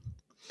 hopefully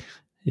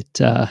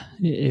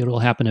it'll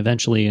happen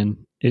eventually.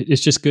 And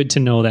it's just good to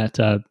know that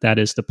that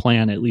is the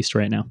plan, at least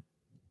right now.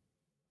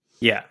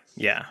 Yeah.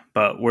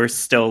 But we're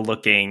still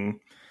looking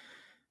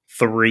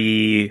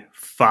 3,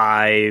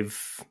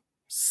 5,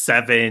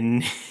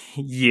 7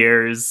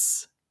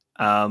 years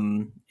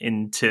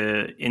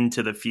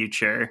into the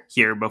future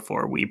here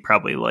before we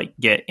probably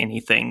get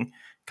anything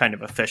kind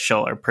of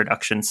official or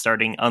production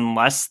starting,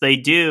 unless they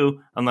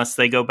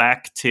go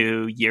back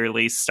to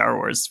yearly Star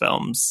Wars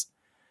films.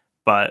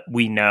 But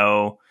we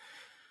know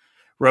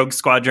Rogue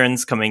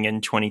Squadron's coming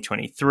in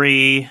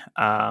 2023.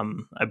 I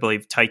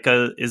believe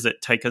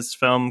Taika's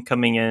film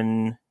coming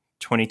in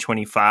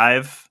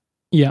 2025?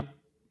 Yeah.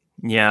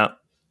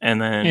 And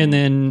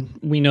then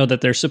we know that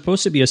there's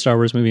supposed to be a Star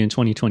Wars movie in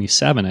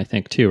 2027, I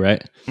think, too,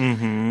 right?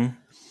 Mm-hmm.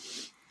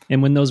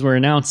 And when those were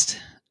announced,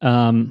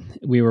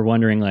 we were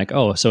wondering,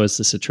 so is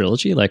this a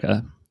trilogy, like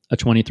a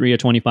 23, a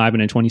 25,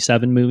 and a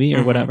 27 movie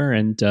or whatever?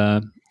 And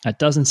that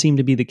doesn't seem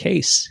to be the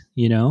case,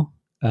 I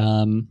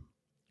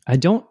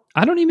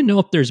don't even know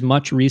if there's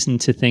much reason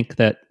to think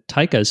that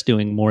Taika's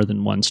doing more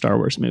than one Star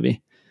Wars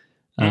movie.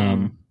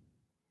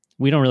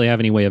 We don't really have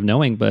any way of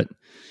knowing, but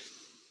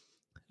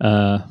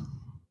I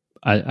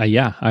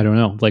don't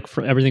know.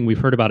 For everything we've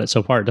heard about it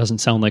so far, it doesn't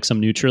sound like some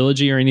new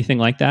trilogy or anything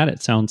like that.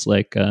 It sounds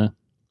like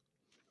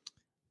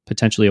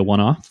potentially a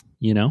one-off,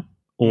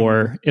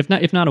 or if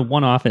not a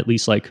one-off, at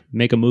least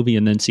make a movie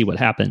and then see what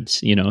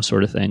happens,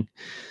 sort of thing,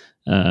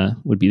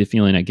 would be the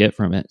feeling I get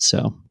from it.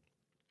 So,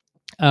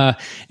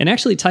 and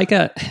actually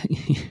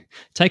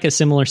Taika,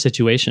 similar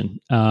situation.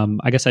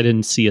 I guess I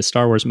didn't see a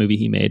Star Wars movie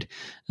he made,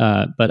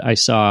 but I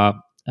saw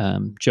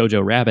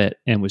Jojo Rabbit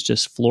and was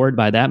just floored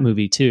by that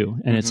movie too.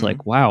 And it's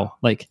wow,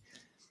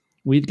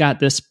 we've got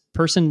this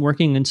person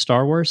working in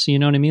Star Wars, you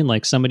know what I mean?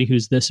 Somebody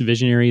who's this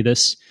visionary,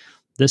 this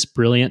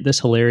brilliant, this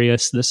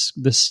hilarious,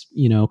 this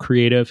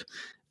creative.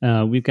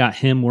 We've got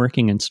him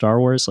working in Star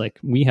Wars.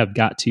 We have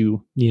got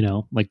to,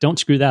 don't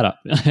screw that up.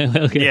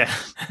 Yeah.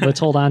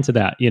 Let's hold on to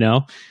that,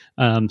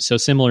 So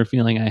similar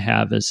feeling I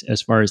have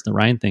as far as the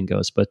Ryan thing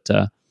goes, but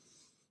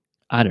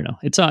I don't know.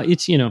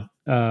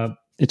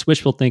 It's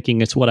wishful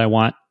thinking. It's what I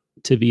want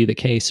to be the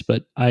case,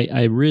 but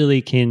I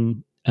really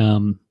can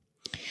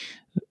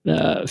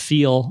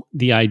feel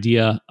the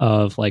idea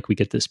of we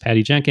get this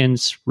Patty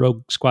Jenkins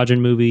Rogue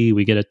Squadron movie,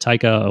 we get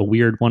a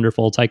weird,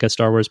 wonderful Taika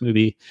Star Wars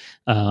movie,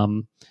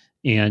 and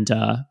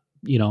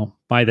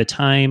by the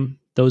time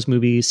those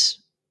movies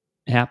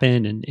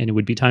happen, and it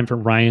would be time for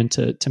Ryan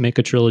to make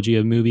a trilogy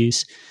of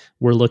movies,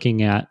 we're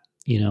looking at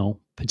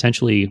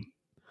potentially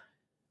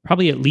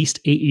probably at least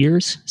 8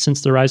 years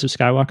since The Rise of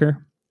Skywalker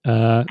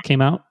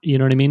came out, you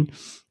know what I mean?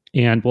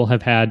 And we'll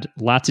have had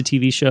lots of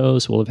TV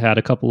shows. We'll have had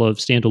a couple of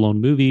standalone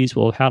movies.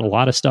 We'll have had a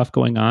lot of stuff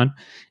going on.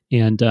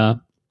 And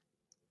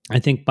I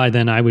think by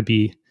then I would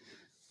be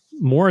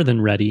more than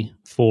ready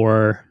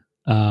for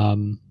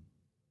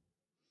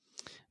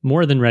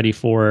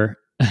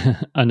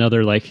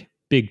another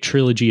big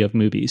trilogy of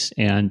movies.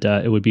 And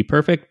it would be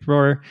perfect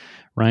for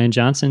Rian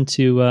Johnson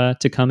to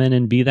come in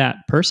and be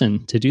that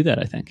person to do that,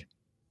 I think.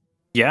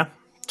 Yeah,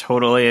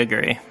 totally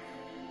agree.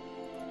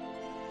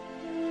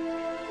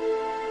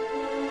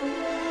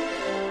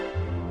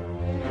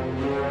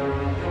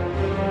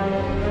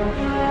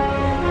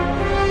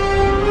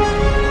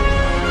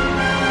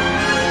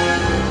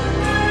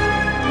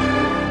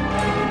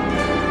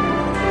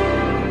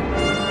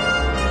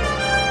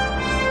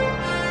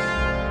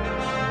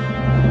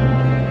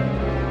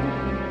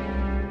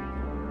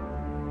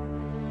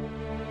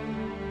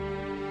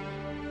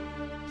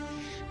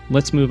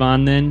 Let's move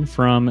on then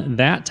from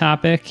that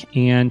topic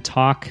and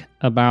talk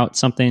about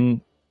something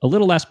a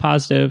little less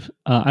positive.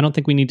 I don't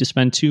think we need to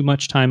spend too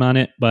much time on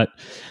it, but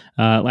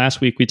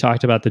last week we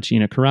talked about the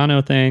Gina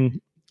Carano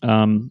thing.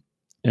 And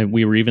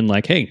we were even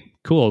hey,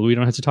 cool, we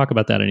don't have to talk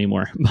about that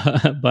anymore.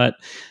 but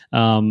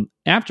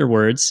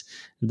afterwards,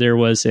 there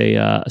was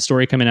a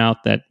story coming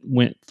out that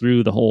went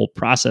through the whole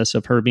process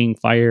of her being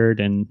fired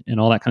and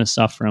all that kind of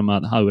stuff from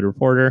the Hollywood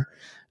Reporter.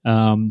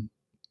 And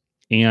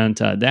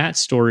that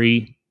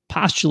story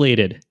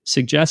postulated,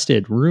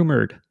 suggested,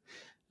 rumored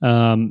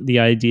the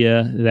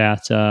idea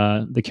that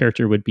the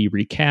character would be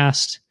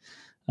recast,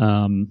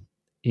 and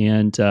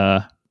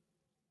that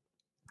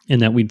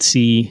we'd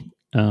see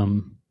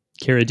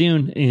Cara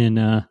Dune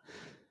in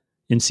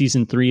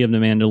season 3 of The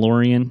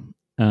Mandalorian,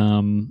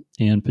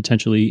 and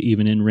potentially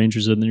even in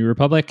Rangers of the New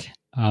Republic.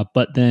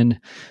 But then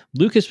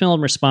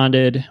Lucasfilm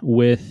responded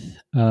with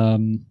a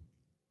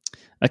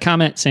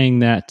comment saying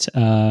that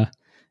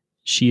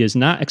she is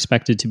not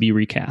expected to be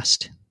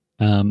recast.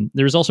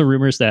 There was also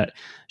rumors that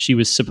she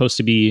was supposed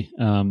to be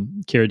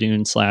Cara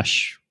Dune /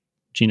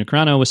 Gina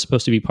Carano was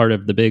supposed to be part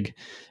of the big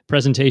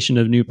presentation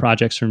of new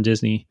projects from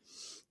Disney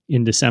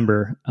in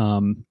December.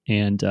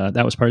 And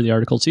that was part of the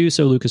article too.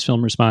 So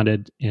Lucasfilm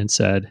responded and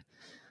said,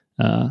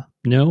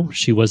 no,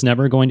 she was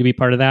never going to be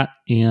part of that.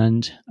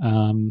 And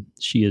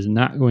she is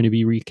not going to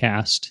be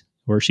recast,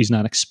 or she's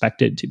not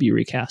expected to be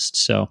recast.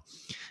 So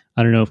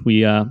I don't know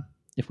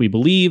if we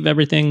believe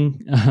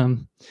everything,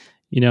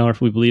 or if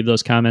we believe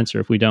those comments or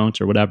if we don't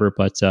or whatever,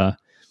 but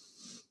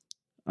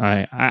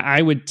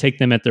I would take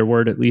them at their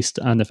word, at least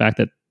on the fact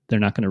that they're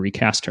not going to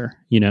recast her.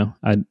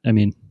 I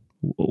mean,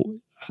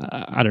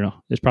 I don't know.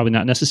 It's probably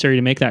not necessary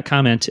to make that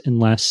comment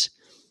unless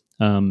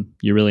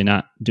you're really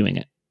not doing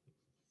it.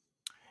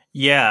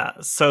 Yeah.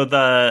 So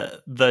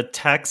the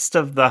text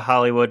of the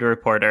Hollywood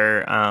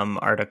Reporter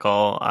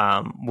article,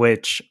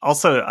 which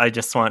also I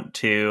just want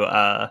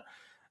to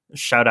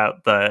shout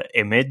out the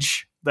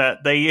image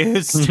that they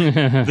used,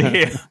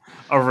 the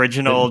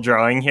original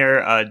drawing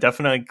here.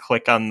 Definitely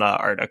click on the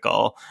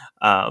article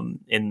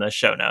in the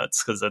show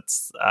notes, because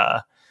it's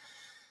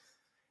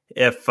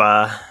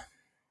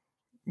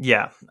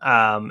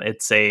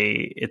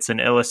it's an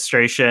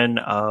illustration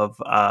of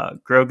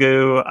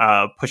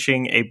Grogu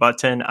pushing a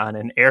button on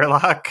an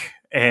airlock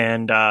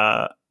and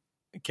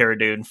Cara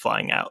Dune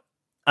flying out,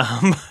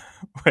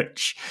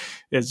 which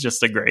is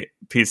just a great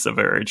piece of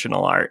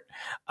original art.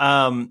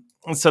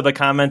 So the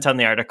comment on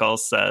the article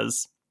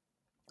says,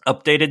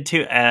 updated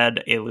to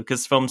add a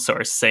Lucasfilm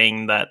source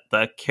saying that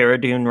the Cara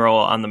Dune role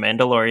on The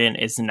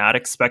Mandalorian is not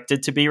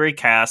expected to be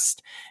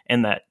recast,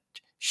 and that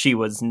she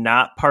was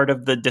not part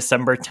of the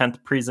December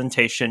 10th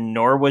presentation,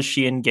 nor was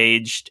she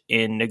engaged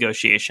in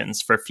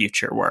negotiations for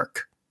future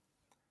work.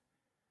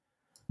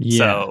 Yeah.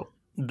 So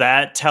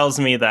that tells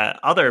me that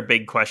other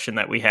big question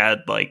that we had,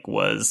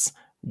 was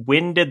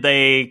when did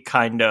they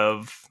kind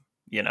of,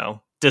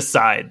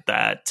 decide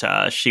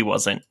that she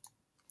wasn't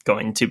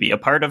going to be a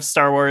part of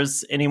Star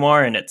Wars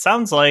anymore? And it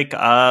sounds like,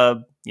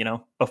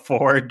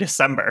 before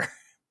December.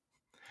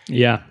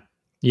 Yeah.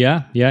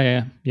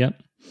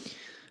 Yep.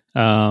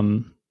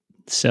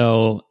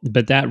 So,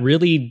 but that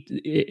really,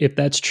 if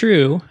that's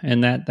true,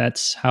 and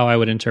that's how I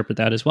would interpret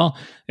that as well.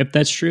 If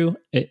that's true,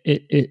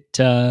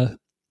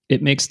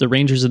 it makes the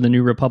Rangers of the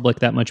New Republic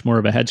that much more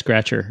of a head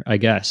scratcher, I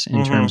guess,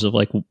 in terms of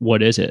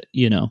what is it,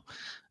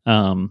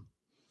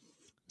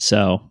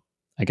 So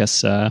I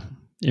guess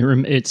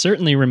it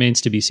certainly remains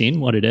to be seen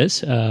what it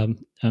is.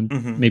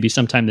 Maybe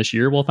sometime this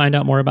year we'll find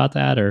out more about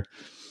that, or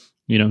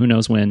who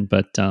knows when.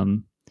 But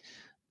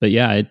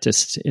yeah,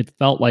 it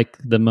felt like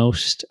the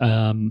most.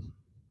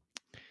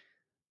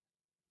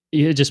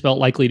 It just felt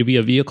likely to be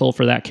a vehicle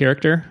for that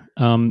character,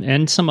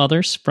 and some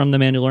others from The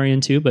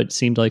Mandalorian too. But it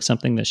seemed like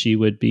something that she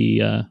would be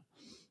the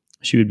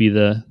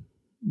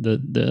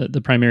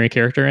primary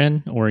character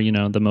in, or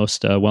the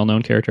most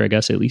well-known character, I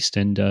guess, at least,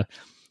 and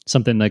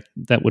something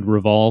that would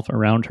revolve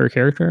around her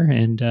character.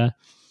 And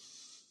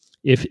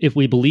if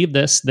we believe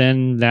this,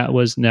 then that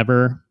was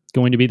never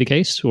going to be the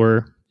case,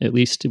 or at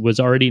least it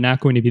was already not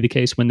going to be the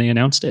case when they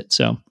announced it.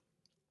 So.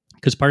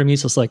 Because part of me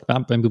is just like,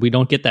 we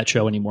don't get that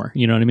show anymore.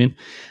 You know what I mean?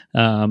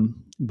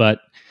 But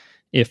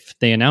if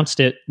they announced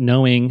it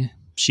knowing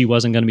she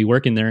wasn't going to be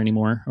working there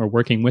anymore or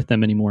working with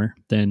them anymore,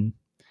 then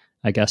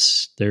I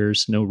guess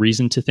there's no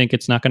reason to think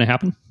it's not going to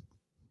happen.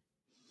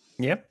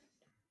 Yep.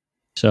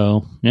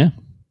 So, yeah.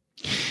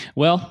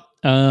 Well,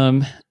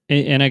 and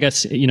I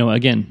guess,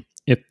 again,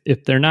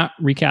 if they're not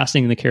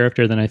recasting the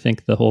character, then I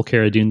think the whole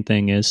Cara Dune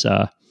thing is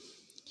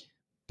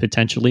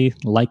potentially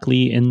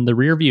likely in the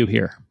rear view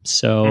here.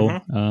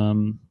 So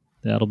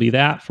that'll be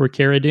that for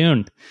Cara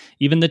Dune.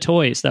 Even the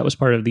toys, that was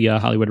part of the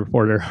Hollywood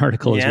Reporter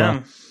article as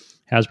well.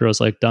 Hasbro's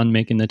done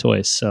making the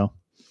toys. So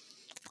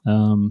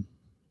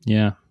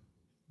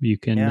you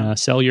can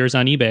sell yours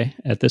on eBay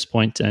at this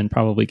point and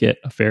probably get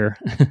a fair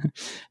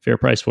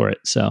price for it.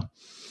 So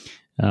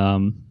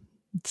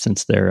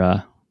since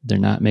they're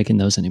not making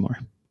those anymore.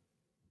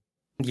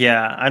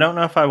 Yeah, I don't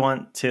know if I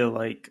want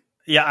to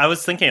yeah, I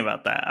was thinking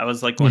about that. I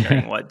was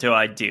wondering what do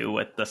I do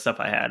with the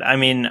stuff I had. I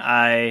mean,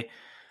 I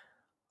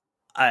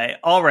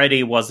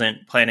already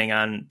wasn't planning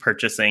on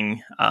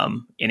purchasing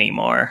any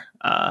more,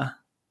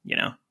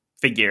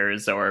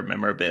 figures or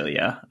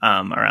memorabilia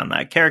around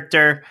that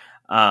character,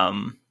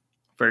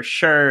 for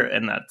sure,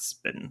 and that's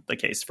been the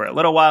case for a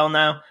little while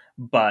now.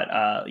 But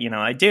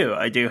I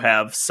do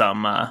have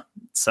some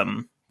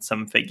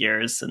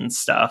figures and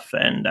stuff,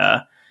 and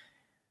I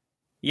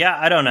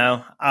don't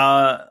know,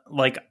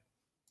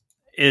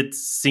 it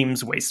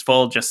seems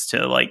wasteful just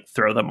to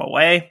throw them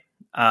away.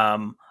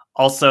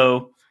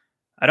 Also,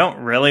 I don't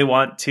really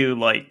want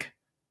to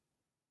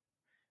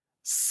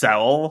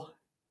sell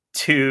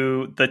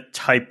to the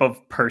type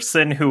of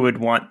person who would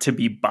want to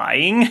be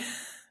buying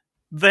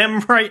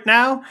them right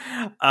now.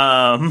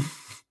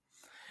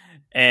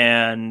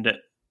 And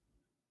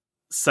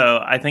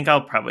So I think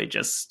I'll probably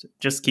just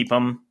keep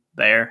them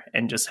there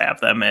and just have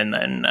them, and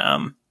then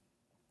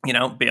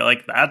be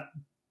like that.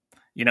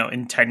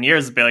 In 10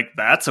 years, be like,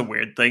 that's a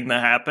weird thing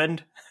that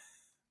happened.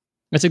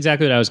 That's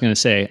exactly what I was going to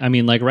say. I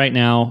mean, like right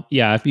now,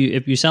 yeah,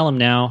 if you sell them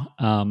now,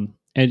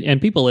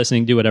 and people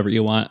listening, do whatever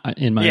you want,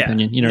 in my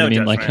opinion. You know what I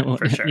mean? Like,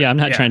 for sure. Yeah, I'm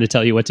not trying to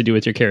tell you what to do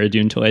with your Cara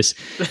Dune toys.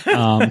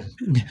 But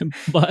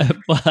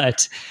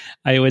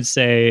I would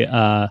say,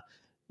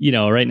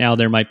 right now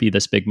there might be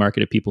this big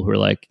market of people who are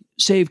like,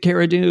 save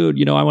Cara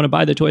Dune, I want to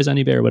buy the toys on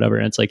eBay or whatever.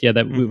 And it's like, yeah,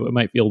 that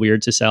might feel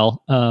weird to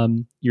sell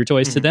your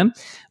toys to them.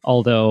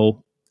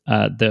 Although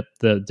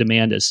the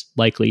demand is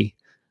likely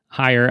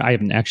higher. I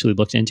haven't actually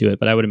looked into it,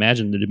 but I would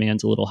imagine the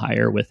demand's a little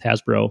higher with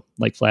Hasbro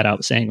like flat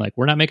out saying like,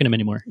 we're not making them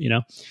anymore.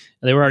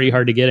 They were already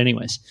hard to get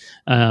anyways.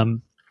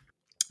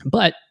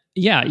 But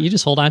yeah, you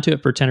just hold on to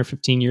it for 10 or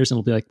 15 years and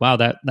it'll be like, wow,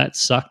 that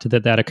sucked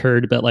that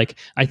occurred. But like,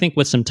 I think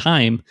with some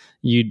time,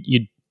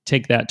 you'd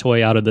take that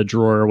toy out of the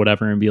drawer or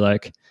whatever and be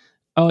like,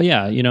 oh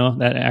yeah,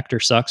 that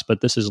actor sucks,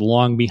 but this is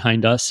long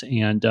behind us.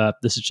 And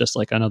this is just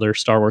like another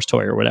Star Wars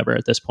toy or whatever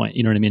at this point.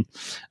 You know what I mean?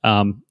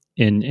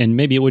 And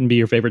maybe it wouldn't be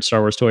your favorite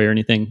Star Wars toy or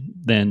anything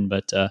then,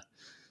 but at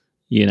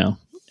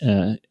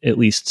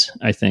least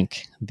I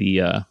think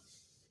the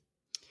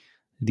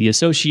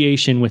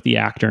association with the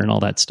actor and all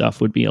that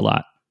stuff would be a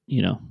lot,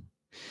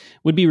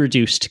 would be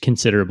reduced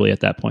considerably at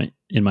that point,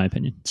 in my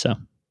opinion. So,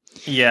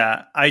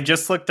 yeah, I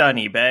just looked on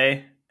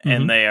eBay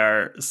and they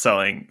are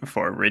selling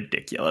for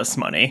ridiculous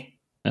money.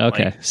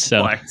 Okay, like,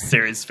 so Black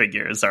Series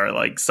figures are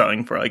like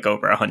selling for like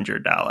over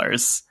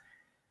 $100.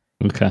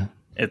 Okay,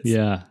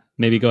 yeah.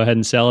 Maybe go ahead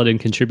and sell it and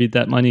contribute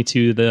that money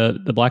to the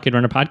Blockade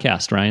Runner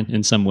podcast, Ryan,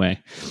 in some way.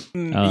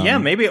 Yeah,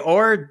 maybe.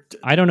 Or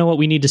I don't know what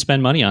we need to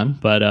spend money on,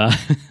 but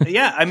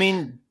yeah, I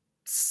mean,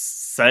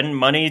 send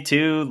money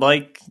to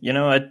like,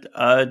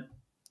 a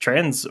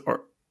trans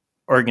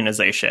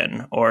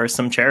organization or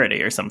some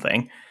charity or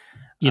something.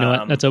 You know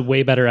what? That's a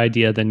way better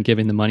idea than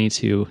giving the money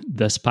to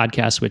this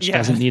podcast, which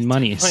doesn't need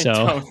money.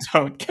 So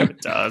don't give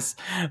it to us.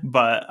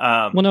 But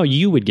well, no,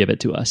 you would give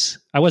it to us.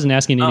 I wasn't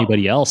asking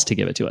anybody else to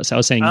give it to us. I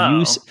was saying I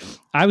was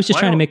just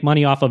trying to make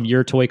money off of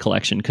your toy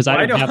collection because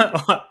I don't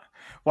have.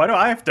 Why do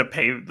I have to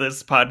pay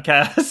this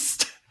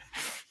podcast?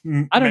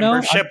 I don't know.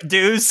 Membership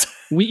dues.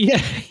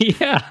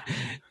 Yeah.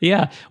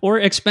 Or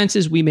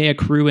expenses we may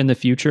accrue in the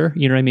future.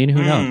 You know what I mean?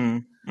 Who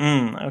knows?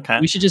 Okay.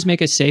 We should just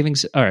make a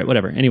savings. All right,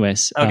 whatever.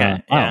 Anyways.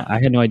 Okay. Wow, I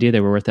had no idea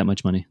they were worth that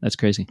much money. That's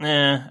crazy.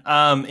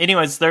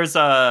 Anyways, there's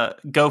a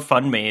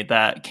GoFundMe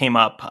that came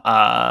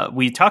up.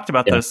 We talked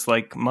about this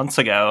like months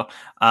ago,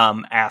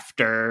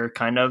 after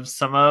kind of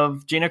some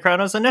of Gina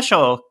Carano's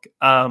initial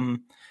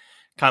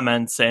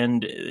comments,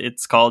 and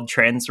it's called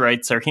Trans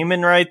Rights Are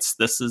Human Rights.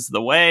 This is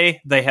the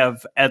way. They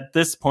have, at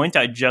this point,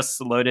 I just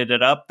loaded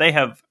it up. They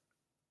have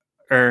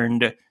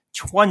earned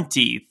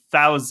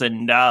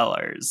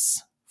 $20,000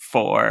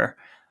 for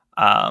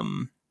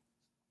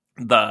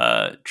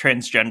the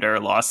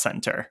Transgender Law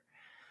Center.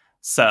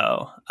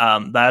 So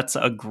that's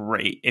a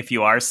great, if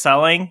you are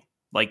selling,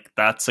 like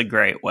that's a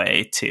great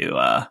way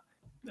to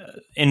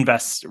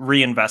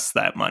reinvest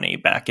that money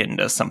back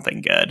into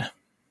something good.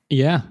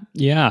 Yeah.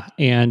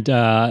 And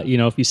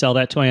if you sell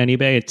that toy on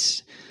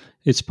eBay,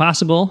 it's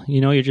possible,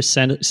 you're just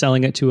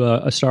selling it to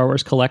a Star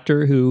Wars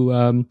collector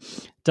who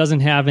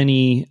doesn't have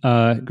any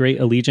great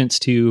allegiance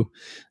to,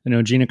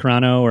 Gina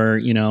Carano, or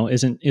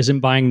isn't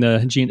buying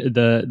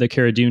the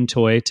Cara Dune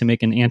toy to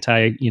make an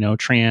anti,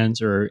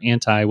 trans or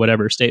anti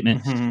whatever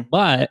statement. Mm-hmm.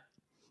 But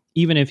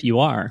even if you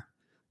are,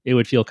 it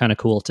would feel kind of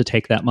cool to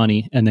take that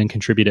money and then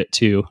contribute it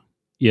to,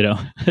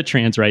 a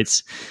trans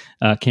rights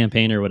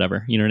campaign or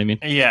whatever. You know what I mean?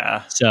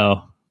 Yeah.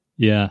 So,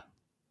 yeah.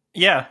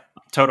 Yeah,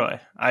 totally.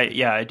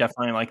 I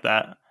definitely like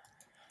that.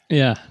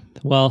 Yeah.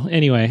 Well,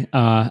 anyway,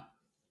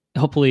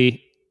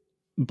 hopefully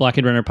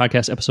Blockade Runner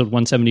podcast episode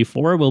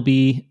 174 will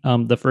be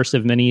the first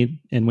of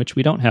many in which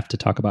we don't have to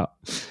talk about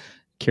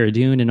Cara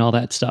Dune and all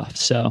that stuff.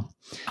 So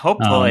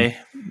hopefully,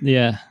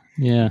 yeah.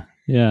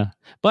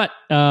 But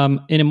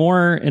in a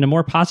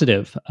more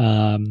positive,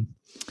 a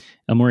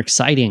more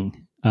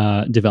exciting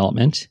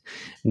development,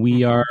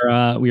 we are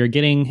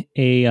getting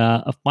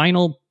a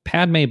final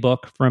Padme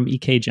book from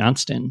E.K.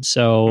 Johnston.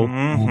 So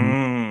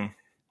I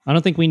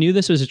don't think we knew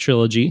this was a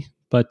trilogy,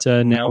 but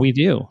now we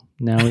do.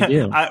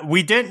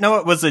 We didn't know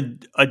it was a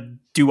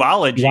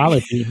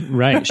duology.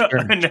 Right? Sure.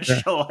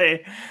 Initially, sure.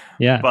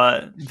 Yeah.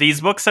 But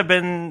these books have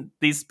been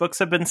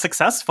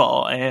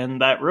successful,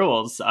 and that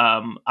rules.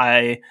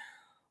 I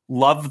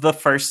love the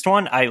first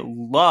one. I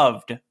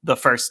loved the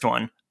first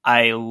one.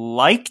 I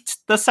liked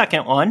the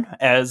second one,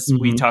 as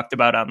we talked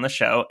about on the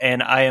show,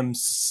 and I am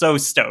so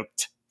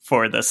stoked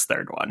for this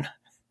third one.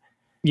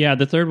 Yeah,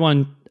 the third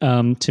one,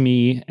 to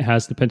me,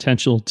 has the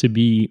potential to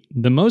be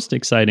the most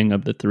exciting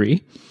of the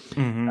three.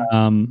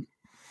 Mm-hmm.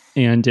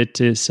 And it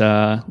is,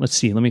 let's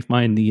see, let me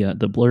find the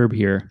blurb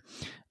here.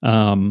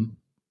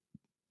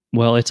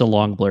 Well, it's a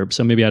long blurb,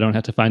 so maybe I don't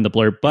have to find the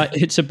blurb, but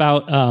it's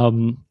about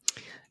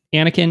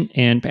Anakin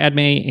and Padme,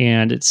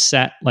 and it's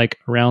set like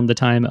around the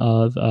time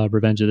of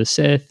Revenge of the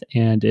Sith,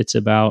 and it's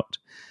about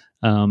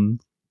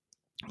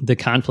the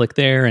conflict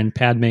there, and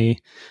Padme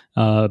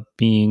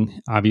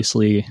being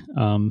obviously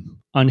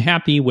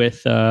unhappy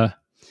with the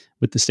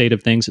state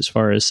of things as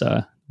far as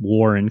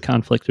war and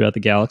conflict throughout the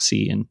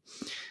galaxy and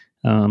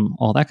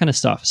all that kind of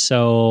stuff.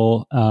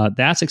 So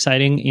that's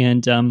exciting.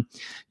 And,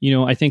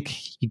 I think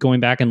going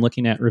back and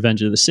looking at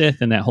Revenge of the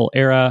Sith and that whole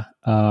era,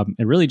 and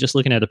really just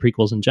looking at the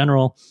prequels in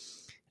general,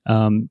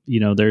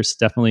 there's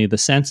definitely the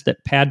sense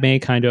that Padme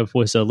kind of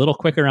was a little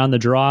quicker on the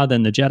draw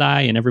than the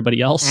Jedi and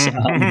everybody else.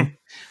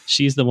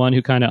 She's the one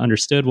who kind of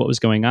understood what was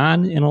going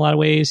on in a lot of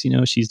ways.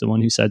 She's the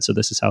one who said, so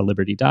this is how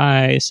liberty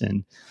dies.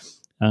 And,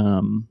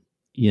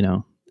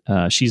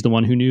 she's the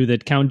one who knew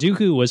that Count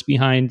Dooku was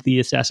behind the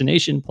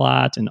assassination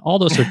plot and all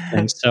those sorts of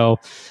things. So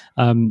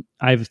I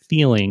have a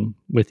feeling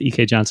with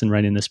E.K. Johnson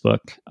writing this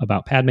book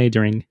about Padme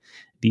during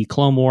the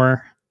Clone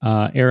War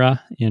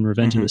era and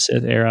Revenge of the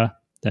Sith era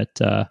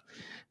that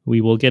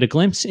we will get a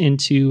glimpse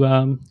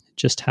into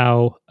just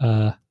how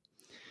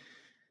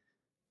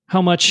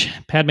much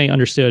Padme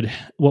understood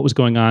what was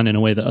going on in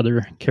a way that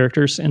other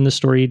characters in the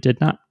story did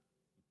not.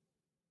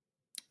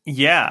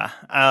 Yeah.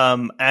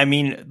 I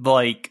mean,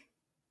 like,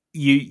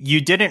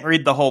 you didn't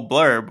read the whole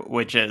blurb,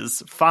 which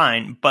is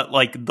fine, but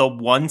like the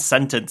one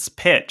sentence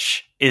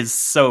pitch is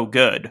so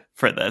good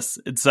for this.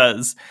 It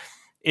says,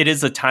 "It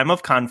is a time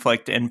of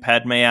conflict, and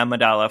Padme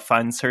Amidala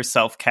finds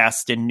herself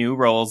cast in new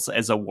roles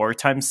as a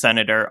wartime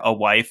senator, a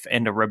wife,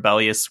 and a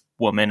rebellious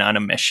woman on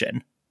a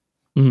mission."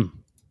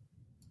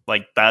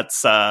 Like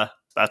that's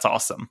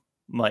awesome.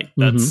 Like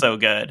that's so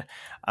good.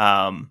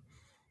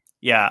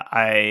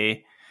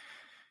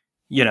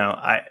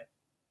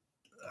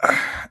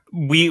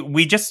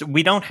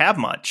 We don't have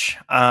much,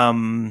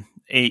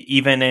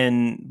 even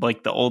in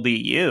like the old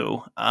EU,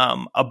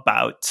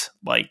 about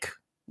like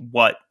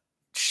what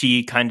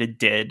she kind of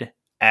did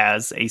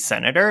as a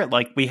senator.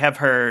 Like we have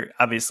her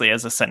obviously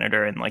as a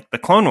senator in like the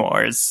Clone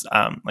Wars,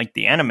 like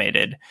the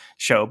animated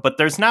show, but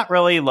there's not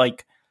really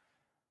like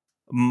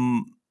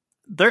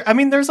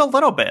there's a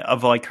little bit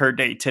of like her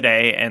day to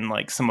day and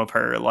like some of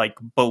her like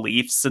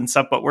beliefs and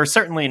stuff, but we're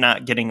certainly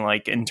not getting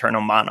like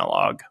internal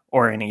monologue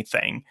or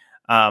anything.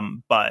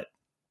 But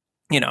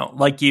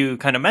like you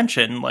kind of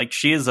mentioned, like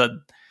she is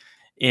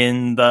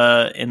in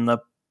the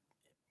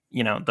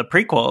the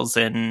prequels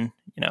in,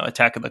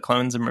 Attack of the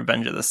Clones and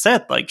Revenge of the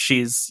Sith, like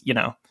she's,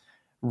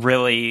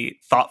 really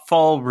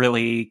thoughtful,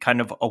 really kind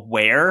of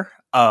aware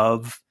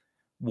of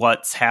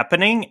what's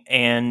happening.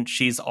 And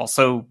she's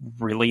also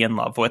really in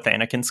love with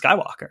Anakin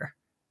Skywalker,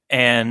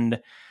 and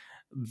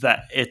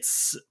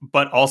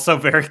but also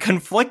very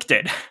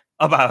conflicted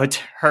about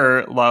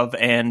her love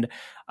and,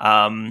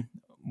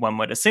 one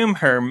would assume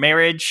her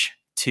marriage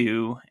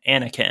to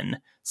Anakin.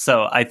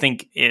 So I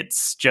think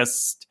it's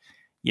just,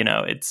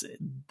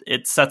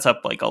 it sets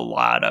up like a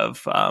lot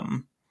of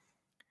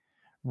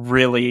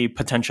really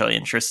potentially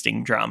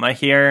interesting drama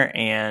here.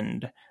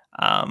 And,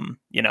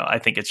 I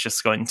think it's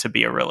just going to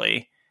be a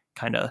really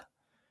kind of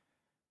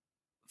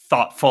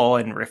thoughtful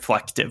and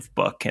reflective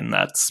book. And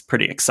that's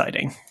pretty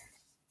exciting.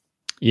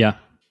 Yeah.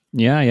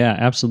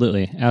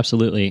 Absolutely.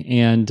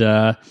 And,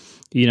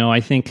 I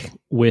think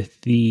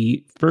with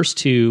the first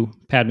two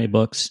Padme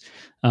books,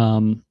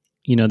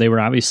 they were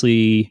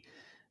obviously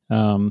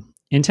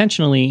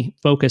intentionally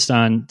focused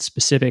on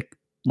specific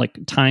like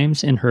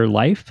times in her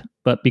life,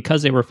 but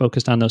because they were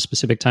focused on those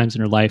specific times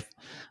in her life,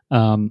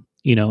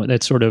 that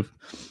sort of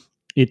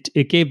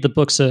it gave the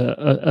books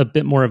a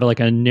bit more of like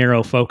a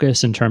narrow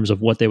focus in terms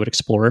of what they would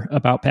explore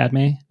about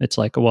Padme. It's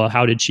like, well,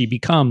 how did she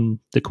become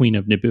the Queen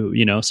of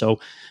Naboo? So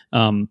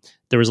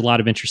there was a lot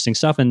of interesting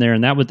stuff in there,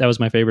 and that was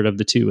my favorite of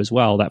the two as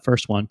well, that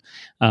first one.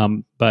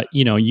 But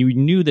you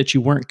knew that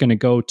you weren't going to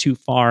go too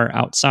far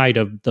outside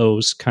of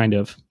those kind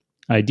of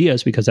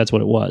ideas because that's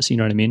what it was. You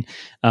know what I mean?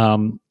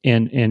 And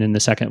in the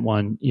second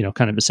one,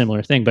 kind of a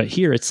similar thing. But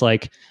here it's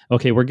like,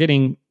 okay, we're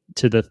getting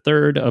to the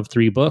third of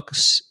three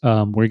books.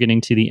 We're getting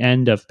to the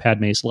end of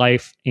Padme's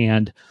life,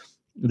 and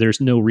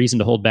there's no reason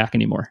to hold back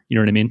anymore. You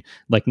know what I mean?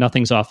 Like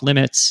nothing's off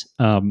limits.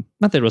 Not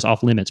that it was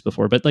off limits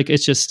before, but like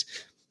it's just,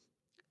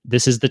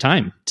 this is the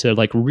time to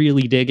like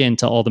really dig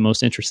into all the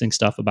most interesting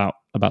stuff about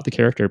the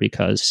character,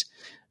 because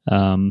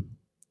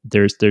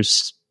there's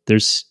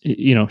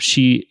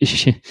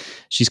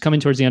she's coming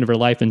towards the end of her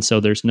life, and so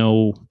there's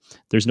no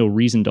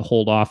reason to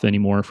hold off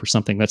anymore for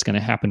something that's going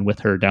to happen with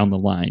her down the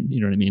line. You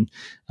know what I mean?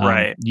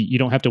 Right. You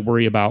don't have to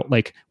worry about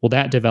like, well,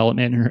 that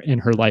development in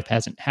her life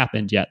hasn't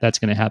happened yet. That's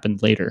going to happen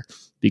later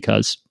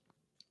because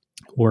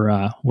we're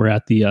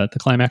at the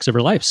climax of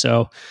her life.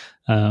 So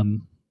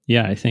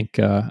I think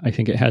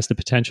it has the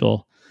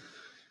potential.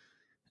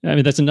 I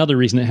mean, that's another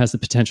reason it has the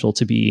potential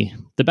to be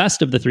the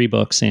best of the three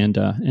books and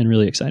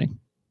really exciting.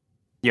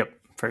 Yep.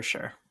 For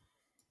sure.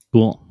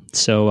 Cool.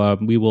 So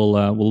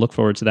we'll look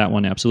forward to that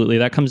one. Absolutely.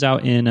 That comes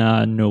out in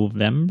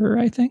November,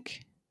 I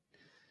think.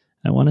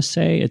 I want to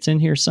say it's in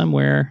here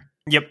somewhere.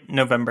 Yep,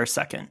 November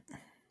 2nd.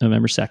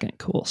 November 2nd.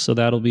 Cool. So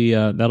that'll be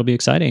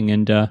exciting,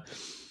 and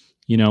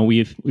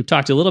we've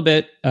talked a little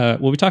bit.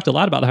 We talked a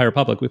lot about the High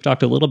Republic. We've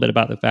talked a little bit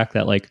about the fact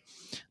that like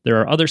there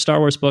are other Star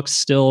Wars books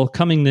still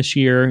coming this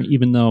year,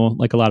 even though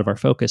like a lot of our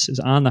focus is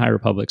on the High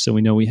Republic. So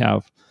we know we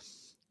have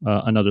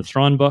another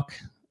Thrawn book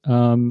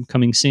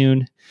coming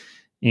soon,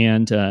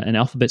 and an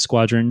Alphabet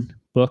Squadron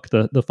book,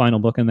 the final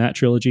book in that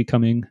trilogy,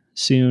 coming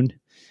soon.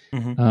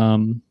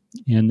 And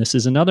this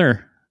is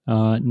another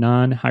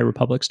non-High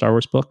Republic Star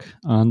Wars book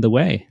on the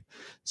way.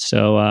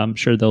 So I'm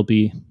sure there'll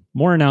be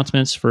more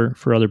announcements for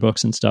other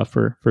books and stuff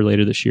for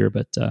later this year.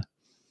 But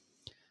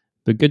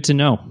good to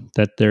know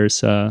that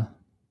there's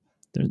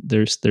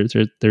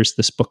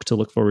this book to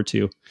look forward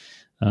to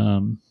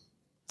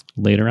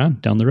later on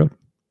down the road.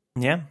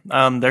 Yeah,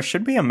 there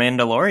should be a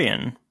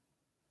Mandalorian,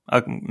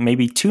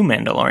 maybe 2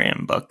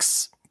 Mandalorian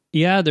books.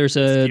 Yeah, there's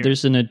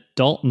an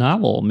adult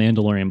novel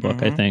Mandalorian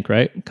book, I think,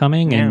 right,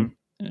 coming, and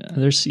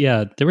there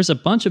was a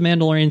bunch of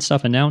Mandalorian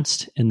stuff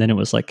announced, and then it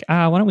was like,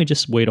 why don't we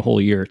just wait a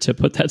whole year to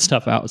put that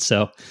stuff out?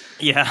 So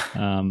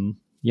yeah,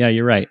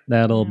 you're right.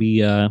 That'll be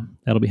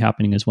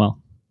happening as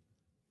well.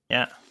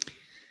 Yeah,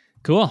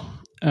 cool.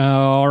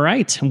 All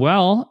right.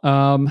 Well,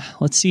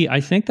 let's see.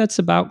 I think that's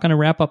about going to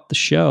wrap up the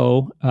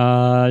show.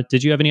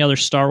 Did you have any other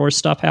Star Wars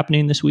stuff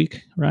happening this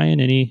week, Ryan?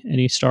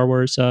 Any Star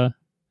Wars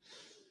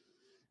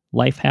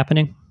life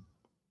happening?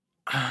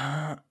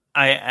 I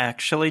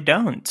actually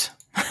don't.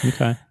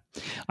 Okay.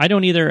 I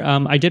don't either.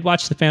 I did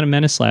watch The Phantom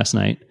Menace last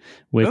night,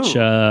 which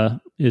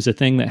is a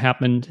thing that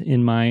happened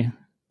in my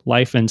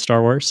life in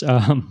Star Wars.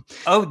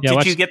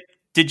 Did you get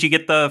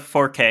the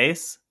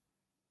 4Ks?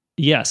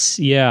 Yes.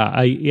 Yeah.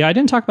 I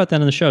didn't talk about that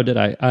on the show, did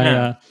I?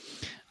 No.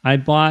 I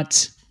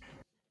bought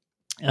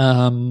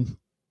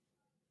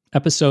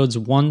episodes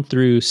 1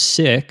 through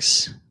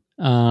 6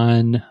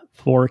 on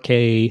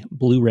 4K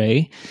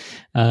Blu-ray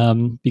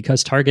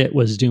because Target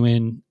was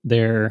doing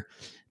their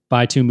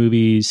buy 2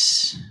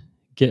 movies.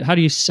 How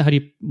do you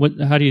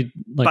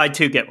like buy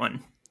 2 get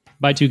 1?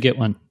 Buy 2 get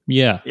 1.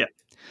 Yeah. Yeah.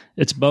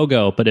 It's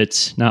BOGO, but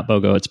it's not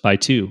BOGO. It's buy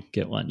 2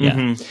 get 1.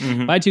 Yeah.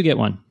 Buy 2 get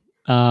 1.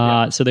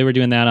 So they were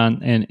doing that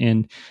on,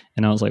 and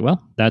I was like,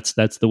 well, that's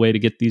the way to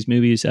get these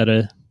movies at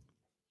a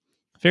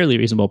fairly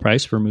reasonable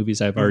price for movies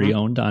I've already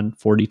owned on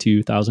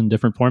 42,000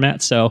 different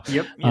formats. So,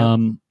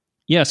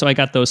 so I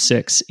got those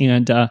 6.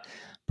 And,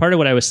 part of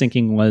what I was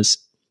thinking was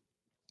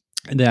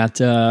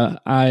that,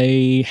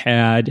 I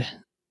had,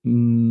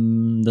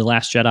 The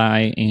Last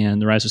Jedi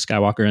and The Rise of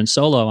Skywalker and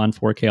Solo on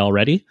 4K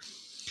already.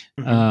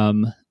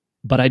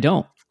 But I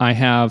don't, I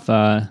have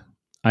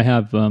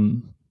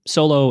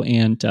Solo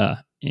and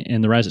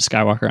The Rise of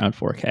Skywalker on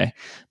 4K.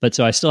 But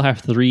so I still have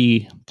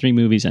three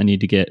movies I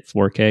need to get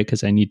 4K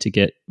because I need to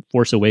get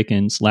Force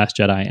Awakens, Last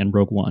Jedi, and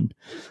Rogue One.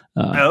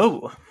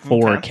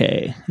 4K.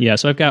 Okay. Yeah,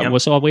 so I've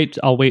got. So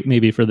I'll wait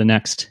maybe for the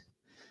next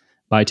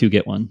buy 2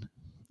 get 1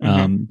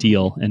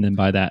 deal, and then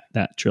buy that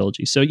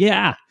trilogy. So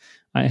yeah,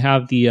 I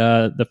have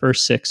the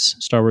first 6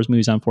 Star Wars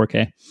movies on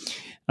 4K.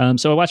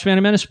 So I watched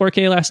Phantom Menace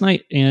 4K last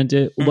night, and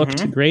it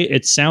looked great.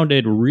 It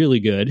sounded really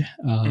good.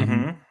 I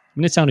mean,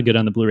 it sounded good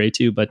on the Blu-ray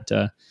too, but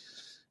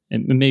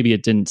maybe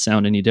it didn't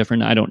sound any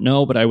different. I don't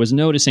know, but I was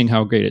noticing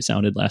how great it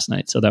sounded last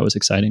night, so that was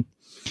exciting.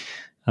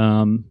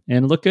 And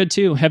it looked good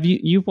too. Have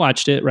you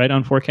watched it right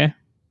on 4K?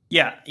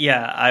 Yeah.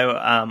 I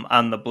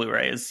on the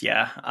Blu-rays.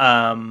 Yeah.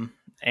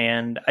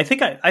 And I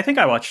think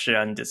I watched it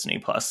on Disney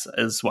Plus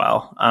as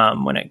well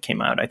when it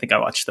came out. I think I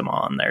watched them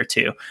all on there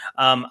too.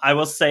 I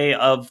will say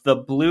of the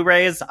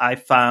Blu-rays, I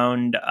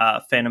found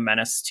Phantom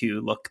Menace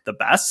to look the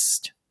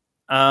best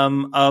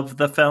of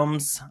the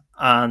films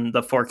on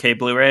the 4K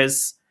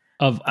Blu-rays.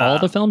 Of all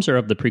the films or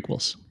of the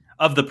prequels?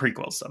 Of the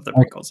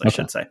prequels, I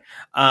should say.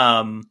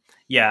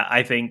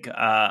 I think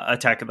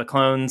Attack of the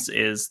Clones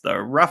is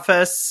the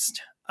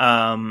roughest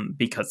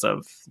because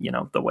of,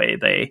 the way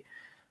they...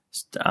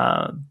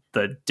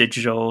 the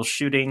digital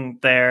shooting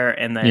there,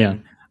 and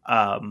then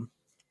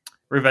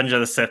Revenge of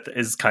the Sith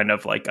is kind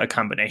of like a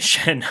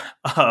combination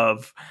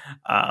of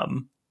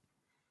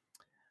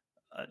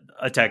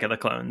Attack of the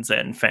Clones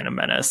and Phantom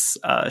Menace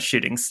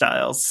shooting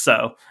styles.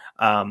 So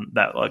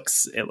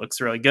it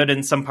looks really good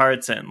in some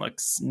parts and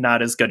looks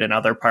not as good in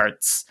other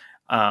parts.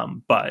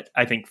 But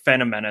I think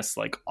Phantom Menace,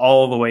 like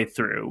all the way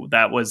through,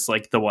 that was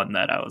like the one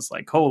that I was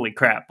like, holy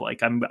crap!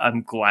 Like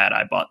I'm glad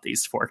I bought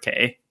this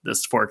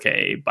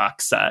 4K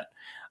box set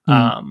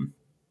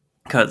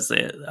because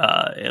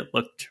it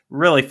looked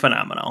really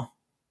phenomenal.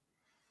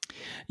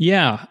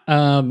 Yeah.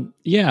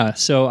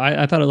 So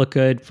I thought it looked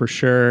good for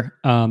sure.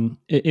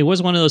 It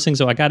was one of those things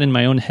though, I got in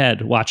my own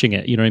head watching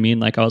it, you know what I mean?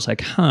 Like I was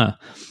like,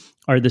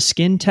 are the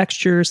skin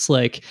textures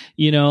like,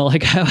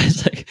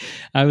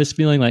 I was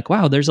feeling like,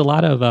 wow, there's a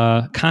lot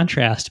of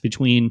contrast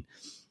between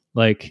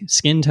like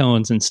skin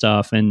tones and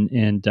stuff.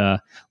 And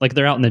like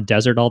they're out in the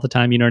desert all the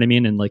time, you know what I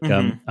mean? And like,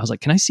 I was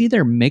like, can I see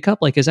their makeup?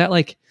 Like, is that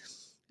like,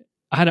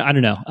 I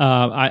don't know.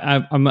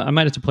 I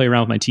might have to play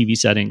around with my TV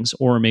settings,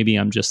 or maybe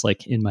I'm just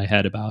like in my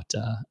head about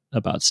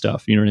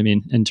stuff, you know what I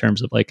mean? In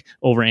terms of like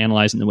over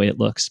analyzing the way it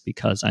looks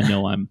because I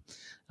know I'm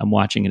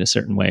watching it a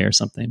certain way or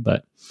something.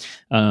 But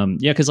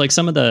cause like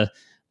some of the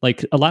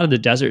like a lot of the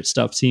desert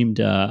stuff seemed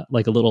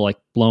like a little like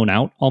blown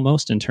out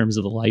almost in terms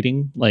of the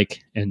lighting,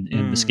 like and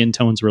the skin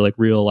tones were like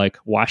real like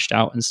washed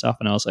out and stuff.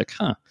 And I was like,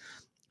 huh,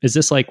 is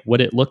this like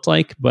what it looked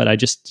like? But I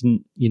just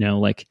didn't,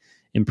 like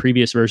in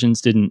previous versions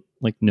didn't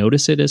like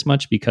notice it as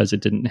much because it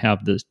didn't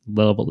have the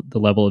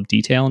level of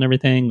detail and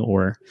everything,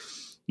 or,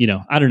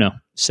 I don't know.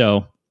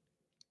 So,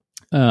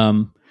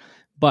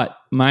 but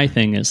my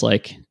thing is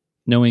like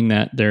knowing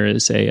that there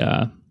is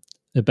a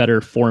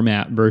better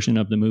format version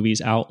of the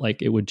movies out,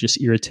 like it would just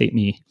irritate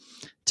me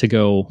to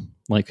go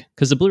like,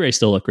 because the Blu-ray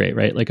still look great,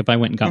 right? Like if I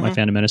went and got my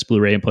Phantom Menace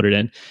Blu-ray and put it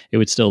in, it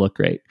would still look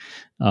great.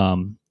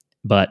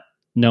 But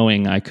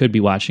knowing I could be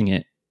watching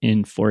it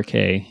in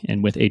 4K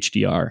and with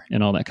HDR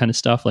and all that kind of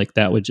stuff, like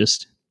that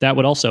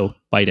would also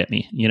bite at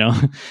me,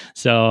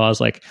 So I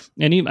was like,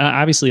 and even,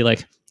 obviously,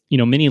 like,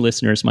 many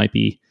listeners might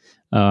be,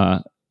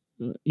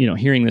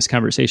 hearing this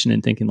conversation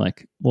and thinking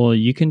like, well,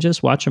 you can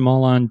just watch them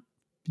all on,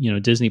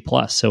 Disney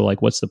Plus. So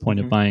like, what's the point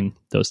of buying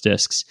those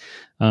discs?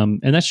 And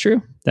that's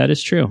true. That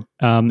is true.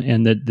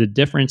 And the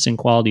difference in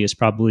quality is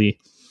probably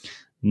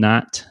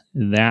not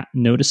that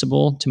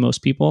noticeable to most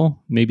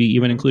people, maybe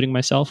even including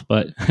myself.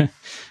 But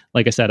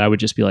like I said, I would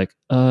just be like,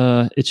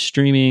 it's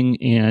streaming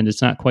and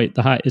it's not quite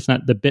the high. It's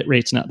not, the bit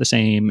rate's not the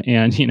same.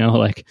 And,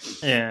 like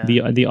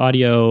the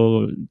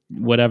audio,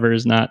 whatever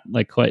is not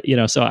like quite,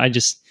 so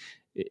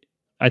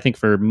I think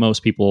for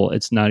most people,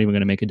 it's not even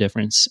going to make a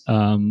difference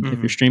if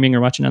you're streaming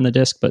or watching on the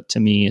disc. But to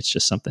me, it's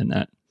just something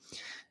that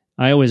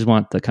I always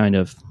want the kind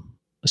of,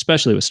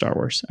 especially with Star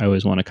Wars, I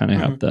always want to kind of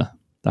have the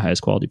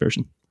highest quality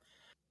version.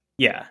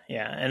 Yeah.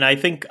 And I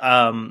think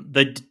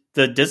the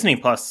Disney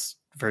Plus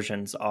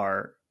versions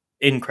are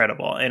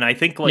incredible. And I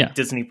think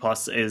Disney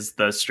Plus is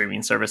the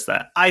streaming service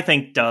that I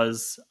think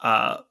does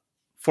 4K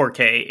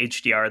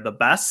HDR the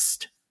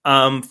best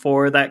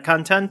for that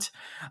content.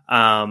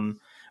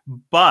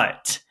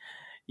 But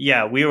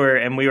yeah, we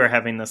were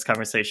having this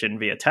conversation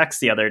via text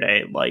the other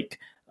day. Like,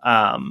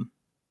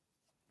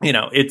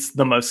 it's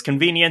the most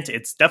convenient.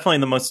 It's definitely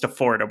the most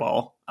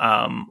affordable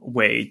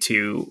way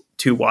to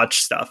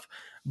watch stuff.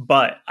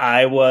 But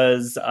I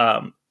was,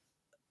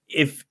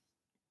 if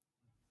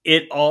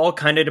it all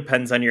kind of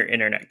depends on your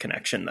internet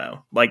connection,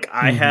 though. Like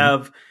I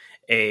have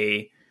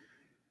a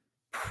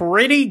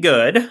pretty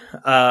good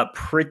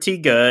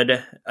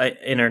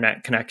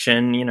internet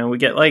connection. We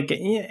get like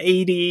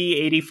 80,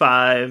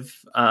 85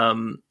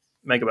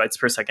 megabytes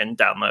per second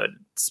download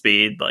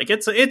speed. Like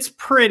it's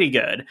pretty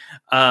good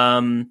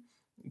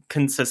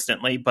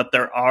consistently, but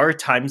there are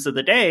times of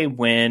the day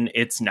when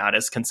it's not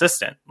as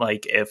consistent.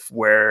 Like if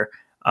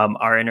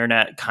our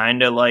internet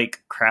kind of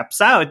like craps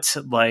out,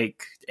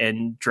 like,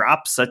 and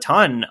drops a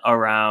ton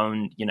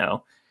around,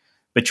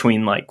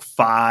 between like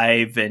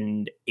 5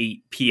 and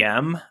 8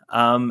 p.m.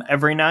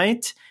 Every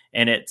night.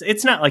 And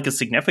it's not like a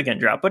significant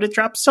drop, but it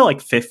drops to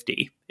like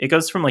 50. It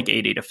goes from like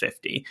 80 to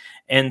 50.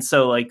 And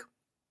so like,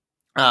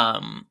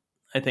 I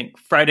think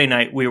Friday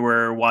night we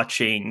were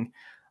watching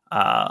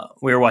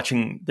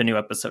the new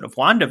episode of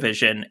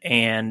WandaVision,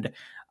 and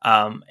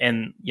I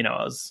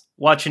was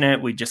watching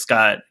it. We just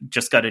got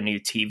a new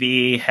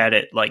TV.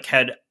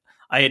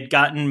 I had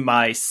gotten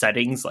my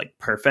settings like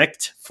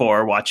perfect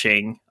for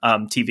watching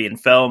TV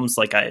and films.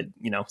 Like I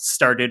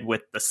started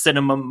with the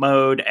cinema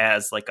mode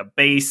as like a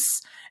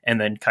base, and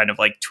then kind of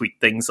like tweak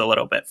things a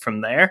little bit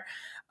from there.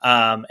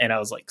 And I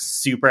was like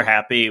super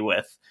happy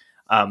with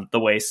the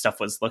way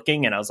stuff was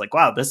looking, and I was like,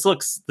 wow, this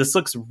looks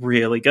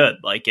really good.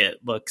 Like it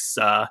looks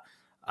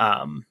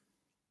kind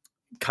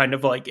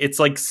of like it's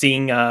like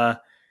seeing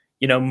a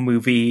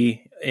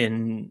movie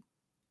in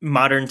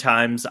modern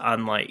times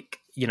on like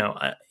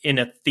in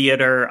a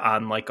theater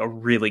on like a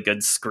really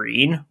good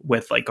screen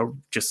with like a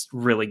just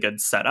really good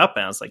setup.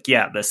 And I was like,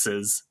 yeah, this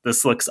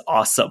looks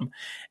awesome.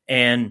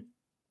 And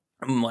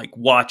I'm like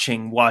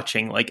watching,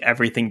 like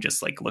everything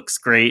just like looks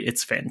great.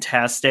 It's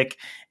fantastic.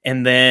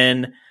 And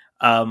then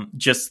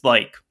just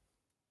like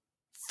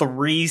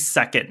 3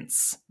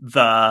 seconds,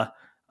 the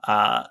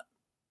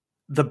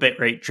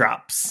bitrate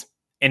drops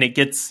and it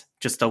gets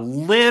just a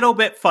little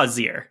bit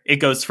fuzzier. It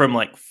goes from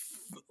like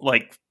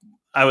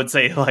I would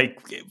say like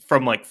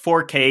from like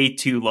 4K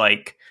to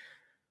like,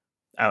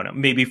 I don't know,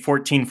 maybe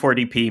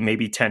 1440p,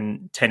 maybe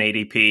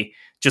 1080p,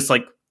 just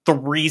like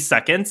 3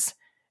 seconds.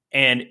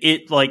 And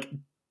it like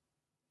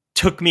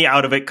took me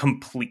out of it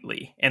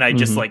completely. And I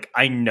just like,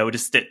 I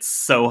noticed it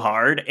so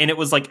hard. And it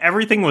was like,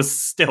 everything was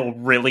still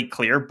really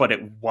clear, but it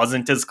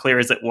wasn't as clear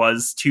as it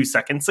was 2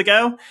 seconds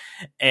ago.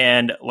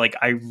 And like,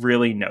 I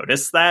really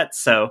noticed that.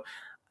 So,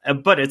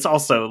 but it's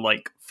also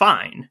like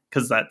fine,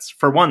 because that's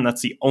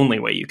the only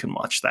way you can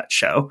watch that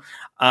show.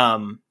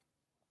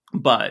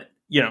 But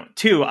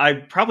two, I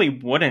probably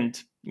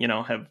wouldn't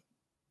have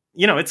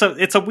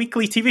it's a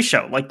weekly TV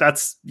show. Like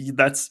that's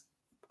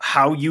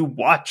how you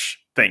watch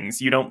things.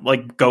 You don't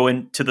like go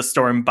into the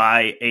store and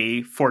buy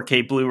a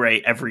 4K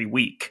Blu-ray every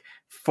week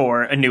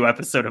for a new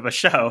episode of a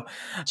show.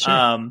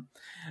 Sure.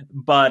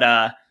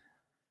 But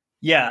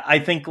yeah, I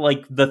think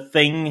like the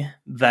thing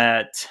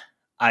that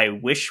I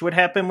wish would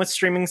happen with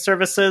streaming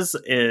services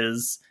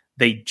is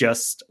they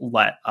just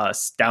let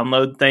us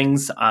download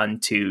things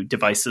onto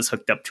devices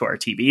hooked up to our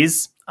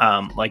TVs.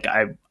 Like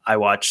I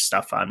watch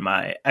stuff on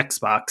my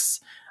Xbox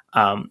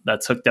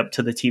that's hooked up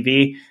to the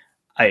TV.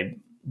 I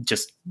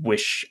just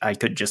wish I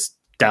could just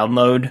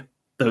download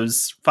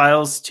those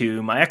files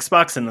to my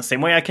Xbox in the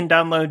same way I can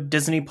download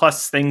Disney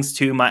Plus things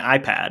to my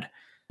iPad.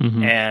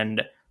 Mm-hmm.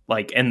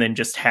 And then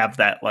just have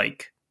that,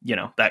 like, you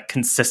know, that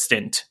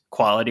consistent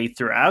quality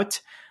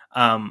throughout.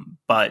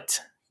 But,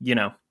 you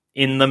know,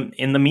 in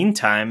the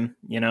meantime,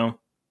 you know,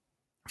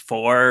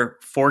 for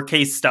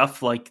 4K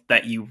stuff like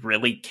that you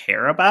really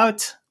care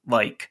about,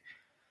 like,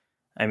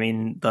 I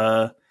mean,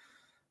 the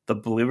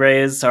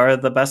Blu-rays are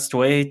the best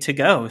way to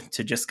go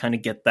to just kind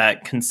of get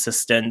that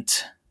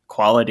consistent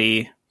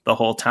quality the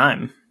whole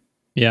time.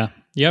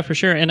 Yeah, for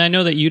sure. And I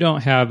know that you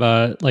don't have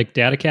like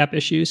data cap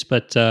issues,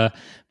 but I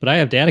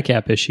have data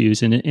cap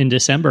issues. And in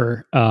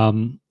December,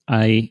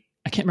 I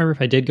can't remember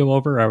if I did go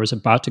over or I was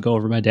about to go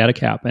over my data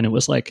cap, and it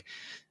was like,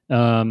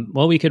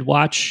 well, we could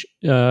watch.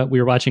 We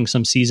were watching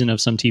some season of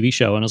some TV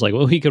show, and I was like,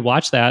 well, we could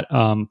watch that,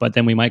 but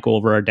then we might go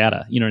over our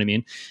data. You know what I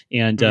mean?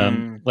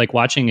 And like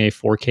watching a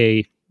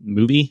 4K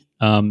movie,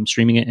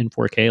 streaming it in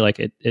 4K, like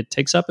it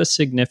takes up a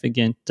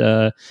significant,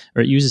 or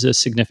it uses a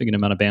significant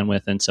amount of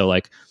bandwidth, and so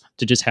like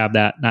to just have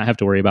that, not have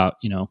to worry about,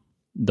 you know,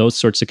 those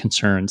sorts of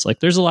concerns.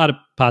 Like there's a lot of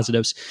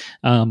positives.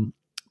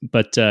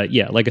 But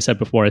yeah, like I said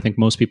before, I think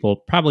most people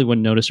probably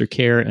wouldn't notice or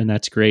care, and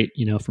that's great.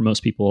 You know, for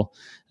most people,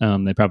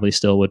 they probably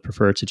still would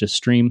prefer to just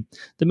stream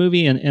the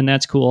movie, and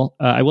that's cool.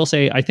 I will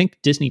say, I think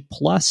Disney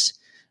Plus,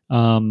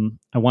 I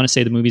want to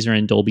say the movies are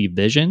in Dolby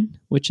Vision,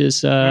 which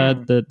is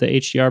the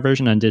HDR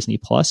version on Disney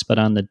Plus, but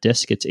on the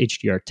disc it's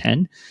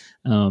HDR10.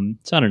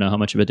 So I don't know how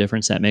much of a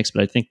difference that makes,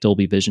 but I think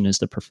Dolby Vision is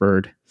the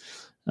preferred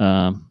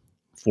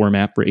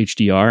format for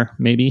HDR,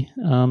 maybe.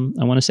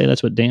 I want to say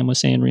that's what Dan was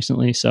saying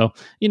recently. So,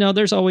 you know,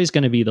 there's always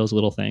going to be those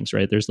little things,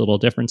 right? There's little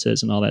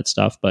differences and all that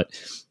stuff. But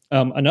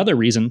another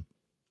reason,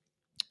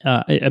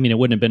 I mean, it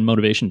wouldn't have been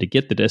motivation to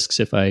get the discs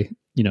if I,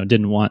 you know,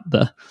 didn't want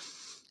the,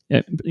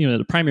 you know,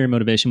 the primary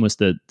motivation was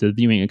the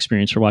viewing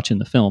experience for watching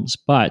the films.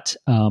 But,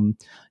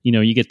 you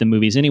know, you get the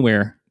Movies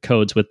Anywhere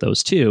codes with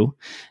those too.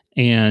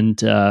 And,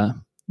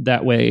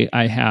 that way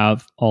I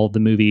have all the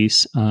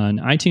movies on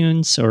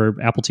iTunes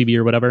or Apple TV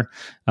or whatever.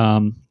 I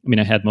mean,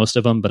 I had most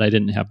of them, but I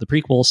didn't have the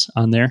prequels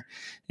on there.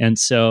 And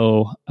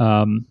so,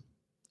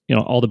 you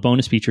know, all the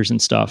bonus features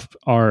and stuff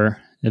are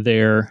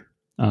there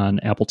on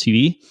Apple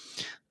TV,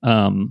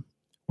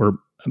 or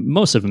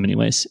most of them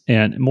anyways,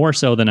 and more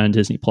so than on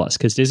Disney Plus,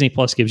 because Disney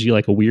Plus gives you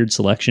like a weird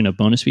selection of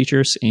bonus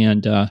features,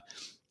 and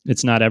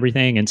it's not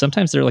everything. And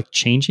sometimes they're like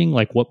changing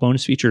like what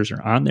bonus features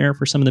are on there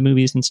for some of the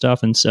movies and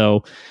stuff. And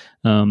so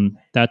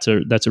that's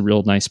a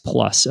real nice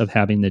plus of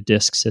having the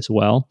discs as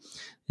well,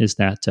 is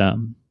that,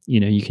 you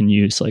know, you can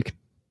use like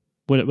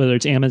whether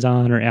it's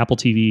Amazon or Apple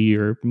TV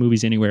or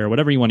Movies Anywhere or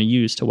whatever you want to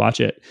use to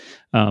watch it.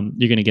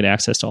 You're going to get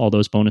access to all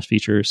those bonus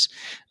features.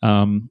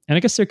 And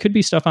I guess there could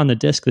be stuff on the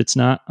disc that's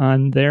not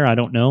on there. I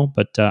don't know,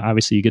 but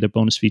obviously you get a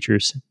bonus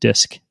features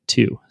disc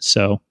too.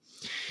 So,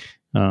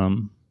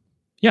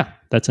 yeah,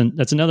 that's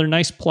another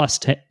nice plus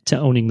to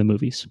owning the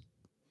movies.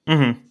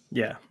 Mm-hmm.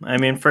 Yeah, I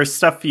mean, for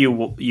stuff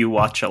you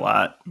watch a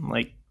lot,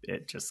 like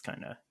it just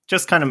kind of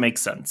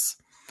makes sense.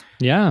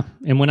 Yeah,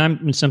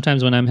 and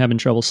sometimes when I'm having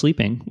trouble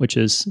sleeping, which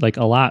is like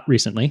a lot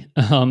recently,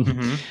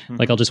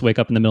 like I'll just wake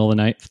up in the middle of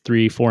the night,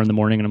 3-4 in the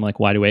morning, and I'm like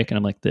wide awake, and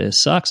I'm like, this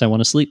sucks. I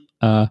want to sleep.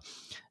 I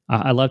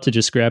love to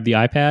just grab the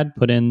iPad,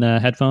 put in the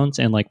headphones,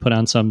 and like put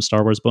on some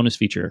Star Wars bonus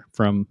feature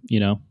from,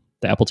 you know,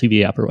 the Apple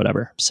TV app or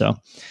whatever. So.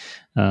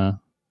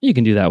 You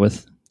can do that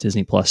with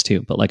Disney Plus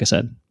too, but like I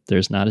said,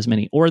 there's not as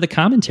many. Or the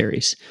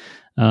commentaries,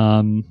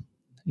 you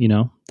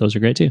know, those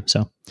are great too.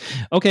 So,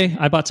 okay,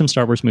 I bought some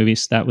Star Wars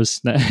movies. That was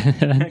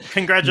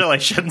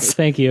congratulations.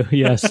 Thank you.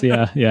 Yes,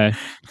 yeah.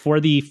 For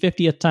the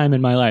 50th time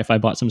in my life, I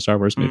bought some Star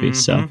Wars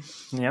movies. So,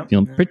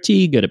 feeling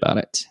pretty good about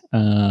it.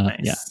 Nice.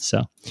 Yeah.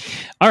 So,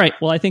 all right.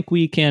 Well, I think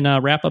we can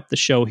wrap up the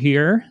show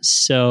here.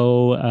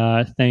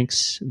 So,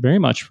 thanks very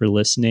much for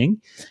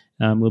listening.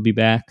 We'll be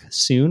back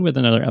soon with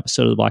another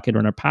episode of the Blockade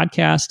Runner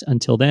podcast.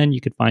 Until then,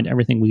 you can find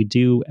everything we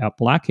do at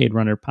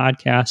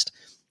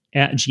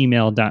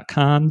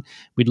blockaderunnerpodcast@gmail.com.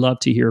 We'd love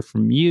to hear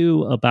from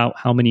you about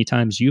how many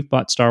times you've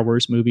bought Star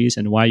Wars movies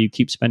and why you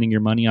keep spending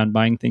your money on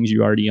buying things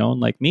you already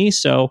own, like me.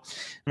 So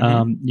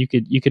you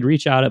could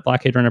reach out at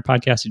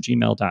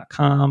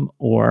blockaderunnerpodcast@gmail.com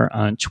or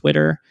on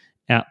Twitter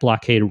at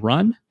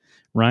blockaderun.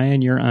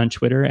 Ryan, you're on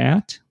Twitter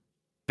at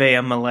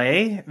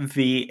Vayamalay,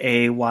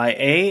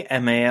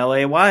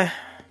 Vayamalay.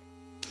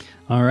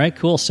 All right,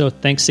 cool. So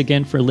thanks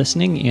again for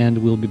listening, and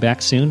we'll be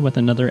back soon with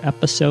another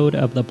episode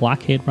of the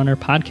Blockade Runner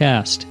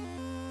podcast.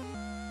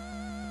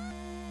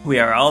 We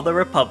are all the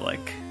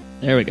Republic.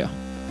 There we go.